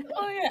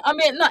 Oh yeah. I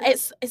mean, no,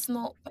 it's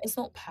not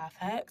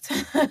perfect,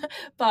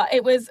 but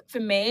it was, for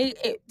me,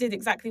 it did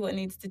exactly what it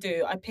needed to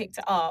do. I picked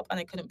it up and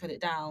I couldn't put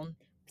it down.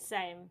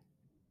 Same.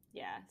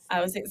 Yeah. Same. I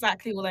was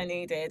exactly all I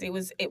needed. It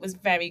was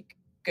very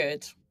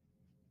good.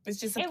 It's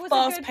just a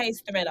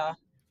fast-paced thriller.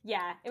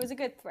 Yeah, it was a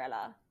good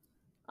thriller,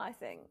 I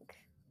think.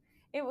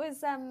 It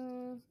was, it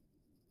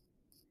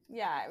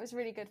was a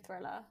really good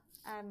thriller.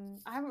 I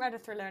haven't read a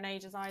thriller in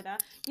ages either.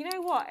 You know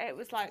what? It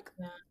was like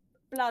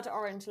blood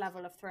orange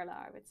level of thriller,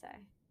 I would say.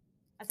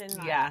 As in,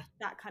 like,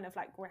 that kind of,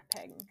 like,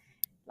 gripping.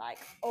 Like,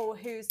 oh,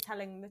 who's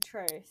telling the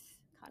truth,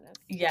 kind of.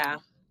 Yeah.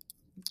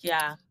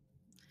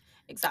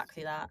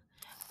 Exactly that.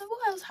 And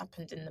what else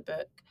happened in the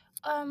book?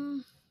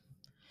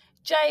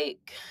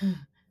 Jake...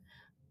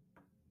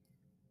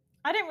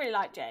 I didn't really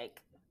like Jake.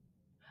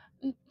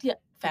 Yeah,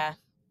 fair.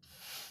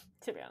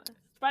 To be honest.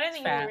 But I don't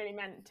think he was really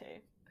meant to.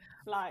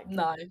 Like,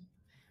 no.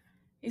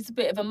 He's a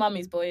bit of a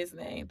mummy's boy, isn't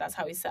he? That's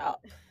how he's set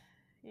up.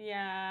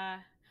 Yeah.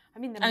 I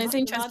mean, it's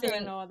interesting.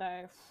 Mother-in-law,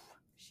 though,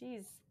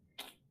 she's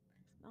a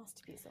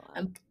nasty piece of work.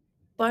 And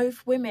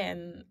both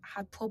women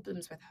had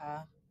problems with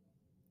her.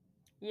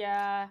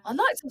 Yeah. I'd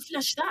like to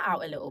flesh that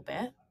out a little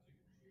bit.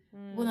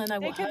 Want to know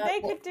they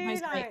could do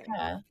like,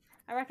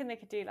 I reckon they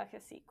could do like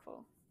a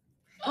sequel.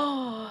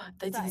 Oh,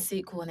 they did a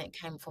sequel and it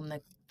came from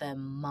their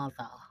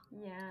mother.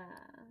 Yeah.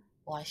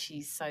 Why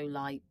she's so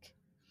like...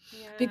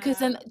 Yeah. Because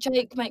then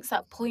Jake makes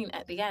that point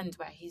at the end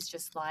where he's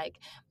just like,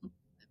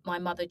 my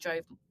mother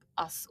drove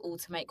us all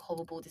to make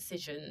horrible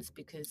decisions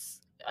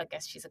because I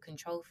guess she's a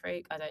control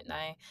freak. I don't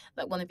know.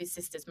 Like, one of his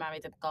sisters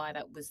married a guy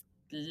that was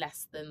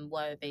less than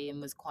worthy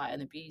and was quite an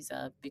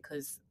abuser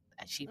because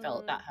she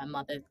felt that her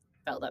mother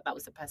felt that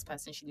was the best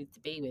person she needed to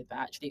be with, but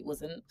actually it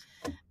wasn't.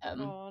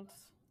 God,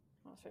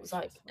 that's really it was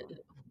like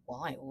stressful.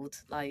 wild,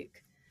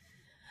 like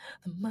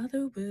the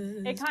mother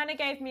was. It kind of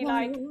gave me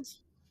wild. like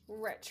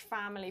rich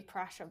family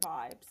pressure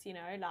vibes, you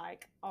know,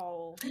 like,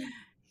 oh,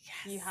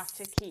 you have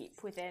to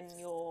keep within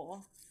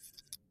your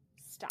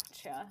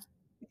stature.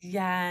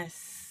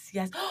 Yes.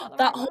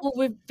 That whole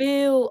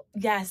reveal.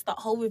 Yes, that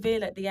whole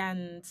reveal at the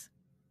end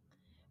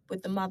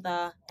with the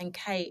mother and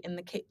Kate in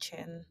the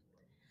kitchen.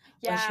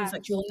 Yeah. Where she was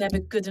like, "You're never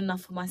good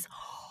enough for myself."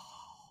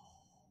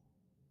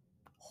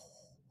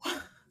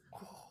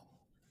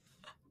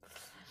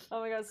 Oh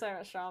my God, so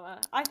much drama.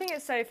 I think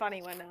it's so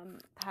funny when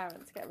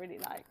parents get really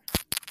like,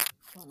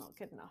 "You're not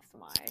good enough for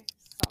my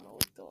son or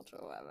daughter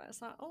or whatever."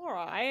 It's like, all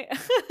right.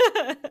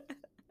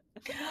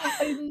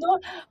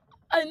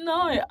 I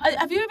know.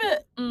 Have you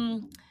ever?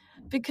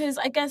 Because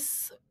I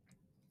guess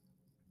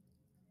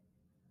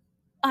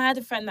I had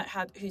a friend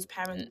whose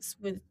parents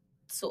would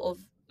sort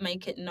of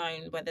make it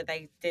known whether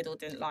they did or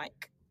didn't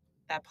like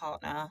their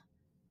partner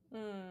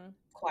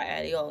quite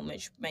early on,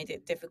 which made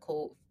it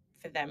difficult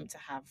for them to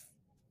have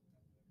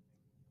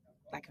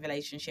like a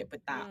relationship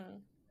with that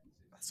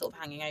sort of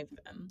hanging over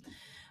them.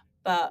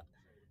 But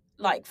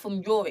like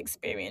from your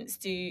experience,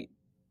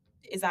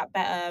 is that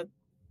better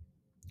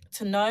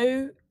to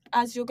know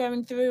as you're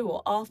going through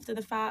or after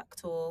the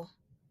fact, or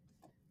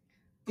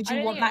would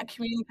you want that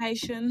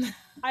communication?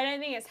 I don't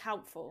think it's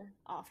helpful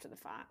after the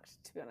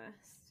fact, to be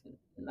honest.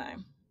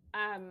 No.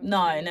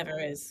 No, it never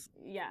is.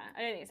 Yeah,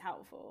 I don't think it's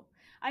helpful.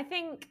 I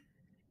think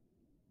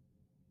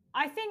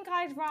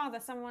I'd rather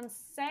someone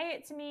say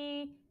it to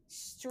me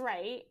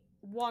straight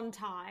one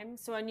time,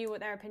 so I knew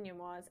what their opinion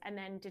was, and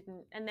then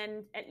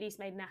at least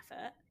made an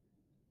effort.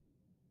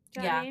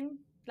 Do you know what I mean?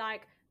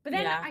 Like, but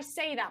then I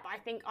say that, but I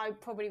think I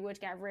probably would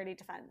get really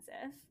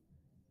defensive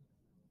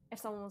if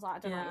someone was like, "I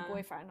don't like your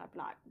boyfriend." I'd be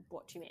like,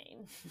 "What do you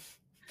mean?"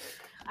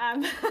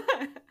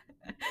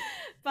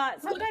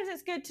 But sometimes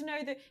it's good to know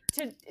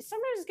sometimes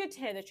it's good to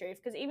hear the truth,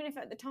 because even if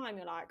at the time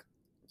you're like,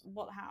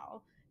 "What the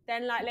hell?"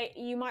 Then like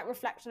you might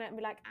reflect on it and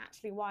be like,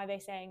 actually, why are they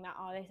saying that?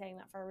 Are they saying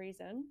that for a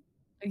reason?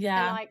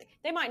 Yeah. And like,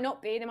 they might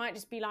not be. They might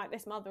just be like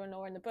this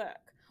mother-in-law in the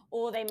book,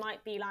 or they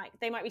might be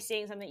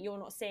seeing something you're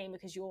not seeing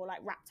because you're like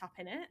wrapped up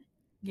in it.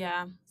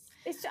 Yeah.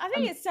 I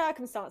think it's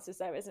circumstances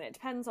though, isn't it? It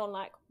depends on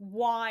like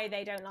why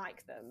they don't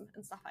like them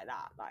and stuff like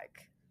that.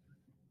 Like,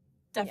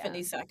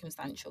 definitely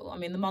circumstantial. I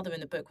mean, the mother in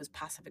the book was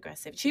passive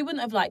aggressive. She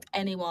wouldn't have liked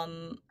any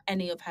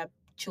of her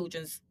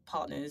children's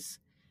partners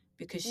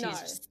because she's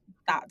just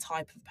that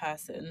type of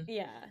person.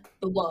 Yeah.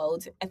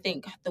 I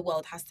think the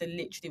world has to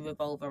literally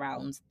revolve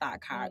around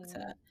that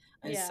character.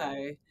 And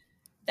so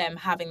them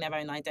having their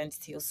own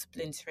identity or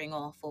splintering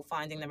off or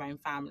finding their own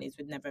families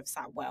would never have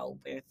sat well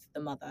with the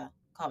mother.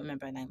 Can't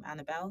remember her name.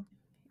 Annabella?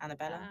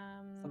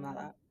 Something like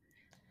that.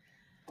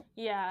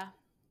 Yeah.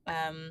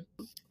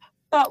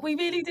 But we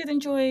really did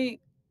enjoy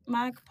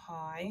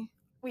Magpie.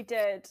 We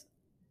did.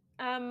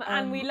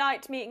 And we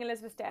liked meeting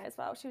Elizabeth Day as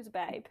well. She was a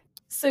babe.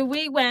 So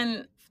we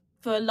went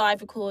for a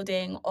live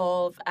recording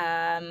of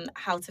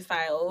How to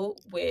Fail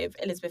with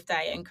Elizabeth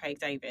Day and Craig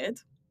David,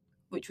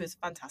 which was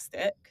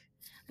fantastic.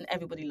 And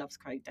everybody loves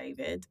Craig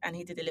David. And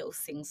he did a little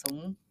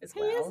sing-song as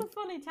well. He is a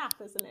funny tap,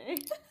 isn't he?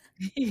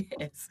 He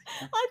is.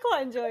 I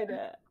quite enjoyed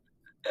it.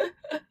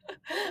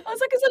 I was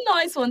like, it's a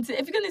nice one if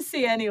you're going to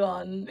see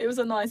anyone, it was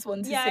a nice one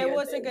to see. Yeah, it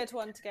was a good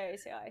one to go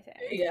to, I think.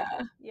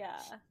 Yeah.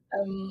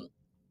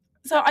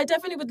 So I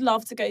definitely would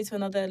love to go to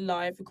another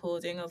live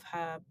recording of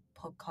her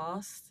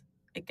podcast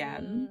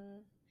again.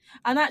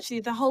 And actually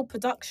the whole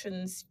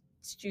production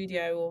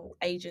studio or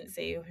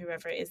agency or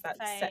whoever it is that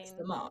sets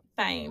them up,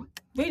 Fame,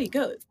 really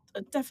good.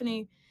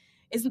 Definitely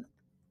isn't.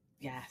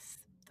 Yes,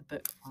 the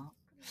bookmark.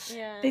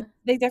 Yeah,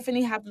 they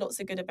definitely have lots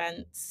of good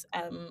events.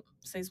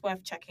 So it's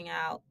worth checking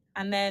out.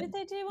 And then did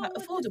they do one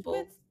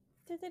affordable?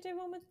 Did they do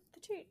one with the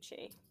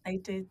Tucci? They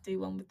did do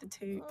one with the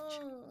Tucci.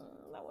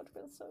 That would have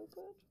been so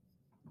good.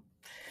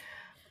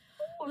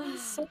 Oh,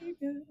 so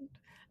good.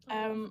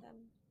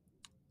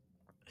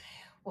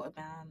 What a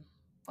man.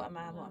 What a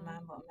man.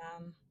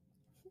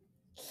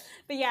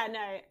 But yeah,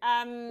 no.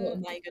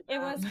 It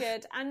was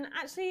good. And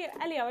actually,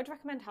 Ellie, I would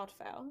recommend How to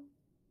Fail.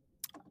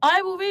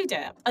 I will read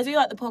it. I do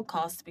like the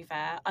podcast, to be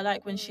fair. I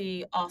like when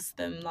she asks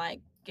them,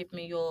 like, give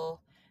me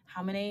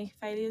how many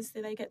failures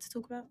do they get to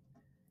talk about?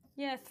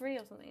 Yeah, 3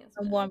 or something.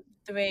 And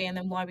 3, and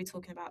then why are we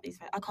talking about these?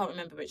 I can't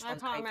remember which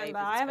ones. I can't remember.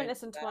 I haven't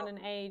listened to one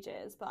in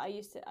ages, but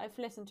I've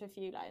listened to a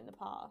few like in the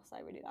past. I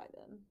really like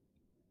them.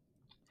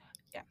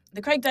 Yeah,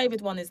 the Craig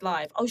David one is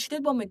live. Oh, she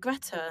did one with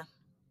Greta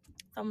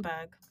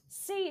Thunberg.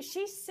 See,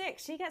 she's sick.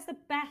 She gets the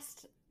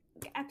best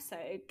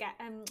episode.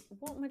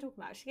 What am I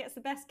talking about? She gets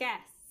the best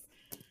guests.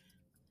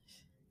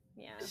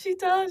 Yeah, she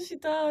does.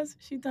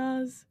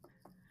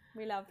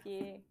 We love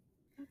you.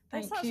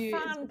 Thank you.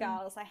 We're such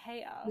fangirls. I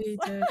hate us. We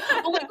do.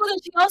 Oh my God,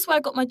 and she asked where I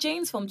got my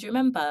jeans from. Do you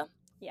remember?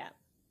 Yeah,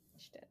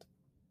 she did.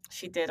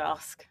 She did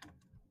ask.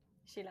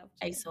 She loved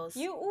you. ASOS.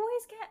 You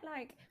always get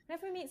like,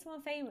 whenever we meet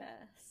someone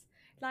famous,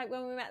 like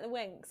when we met the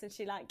Winks and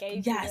she like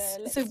gave Yes,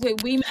 you the so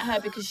we met her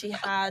because she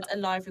had a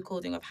live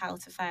recording of How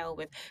to Fail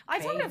with I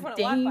told everyone at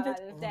work about that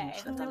the other day,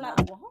 and they were like,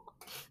 what?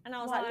 And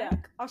I was like,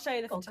 look, I'll show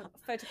you the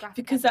photographic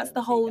because that's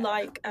the whole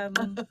like we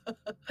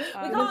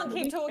can't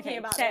keep talking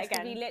about this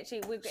because we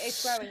literally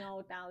it's growing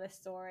old now, this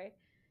story.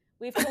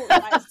 We've talked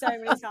about it so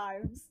many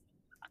times.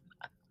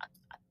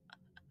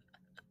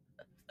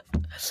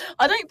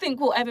 I don't think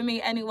we'll ever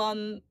meet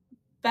anyone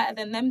better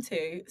than them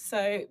two.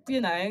 So,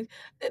 you know,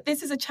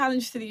 this is a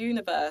challenge to the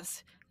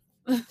universe.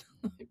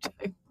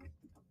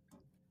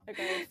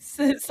 Okay.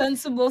 Send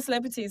some more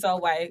celebrities our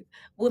way.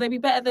 Will they be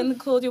better than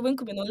Claudia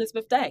Winkleman or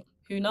Elizabeth Day?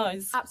 Who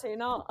knows? Absolutely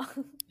not.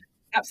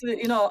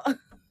 Absolutely not.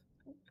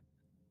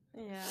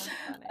 Yeah.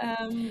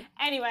 Funny.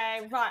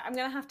 Anyway, right, I'm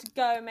gonna have to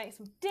go and make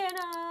some dinner.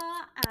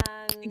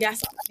 And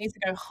yes, I need to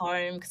go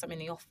home because I'm in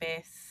the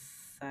office.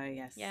 So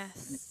yes,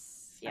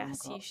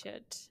 you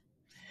should.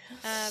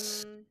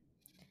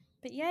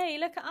 But yay,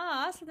 look at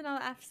us with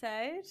another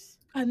episode.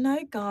 I know,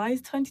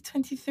 guys.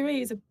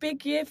 2023 is a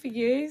big year for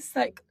you. It's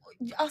like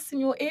us in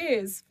your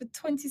ears for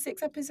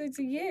 26 episodes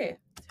a year.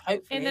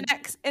 Hopefully.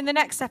 In the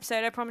next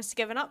episode, I promise to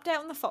give an update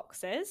on the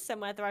foxes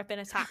and whether I've been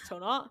attacked or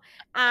not,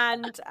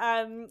 and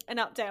an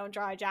update on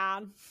Dry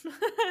Jan.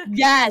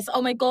 Yes.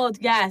 Oh my God.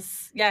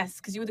 Yes.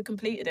 Because you would have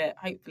completed it,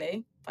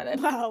 hopefully, by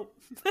then. Well,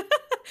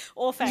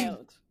 or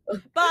failed.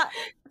 But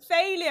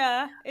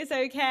failure is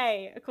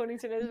okay, according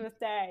to Elizabeth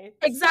Day.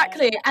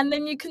 Exactly. So. And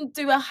then you can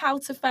do a How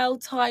to Fail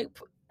type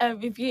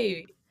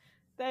review.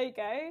 There you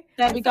go.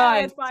 There we go.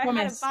 I had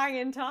a bang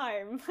in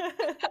time.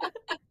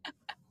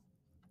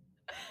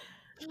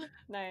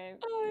 No.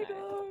 Oh my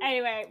God.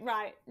 Anyway,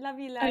 right. Love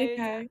you loads.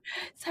 Okay.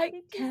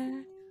 Take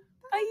care.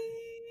 Bye.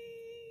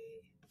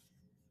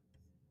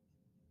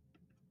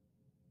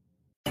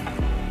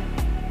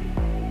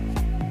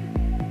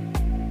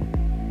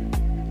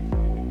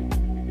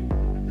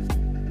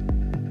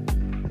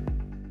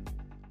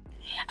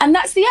 And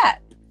that's the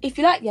app. If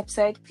you like the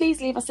episode,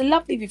 please leave us a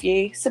lovely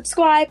review,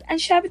 subscribe and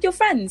share with your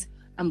friends.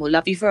 And we'll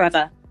love you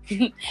forever.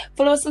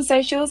 Follow us on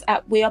socials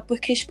at We Are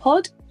Bookish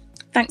Pod.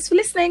 Thanks for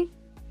listening.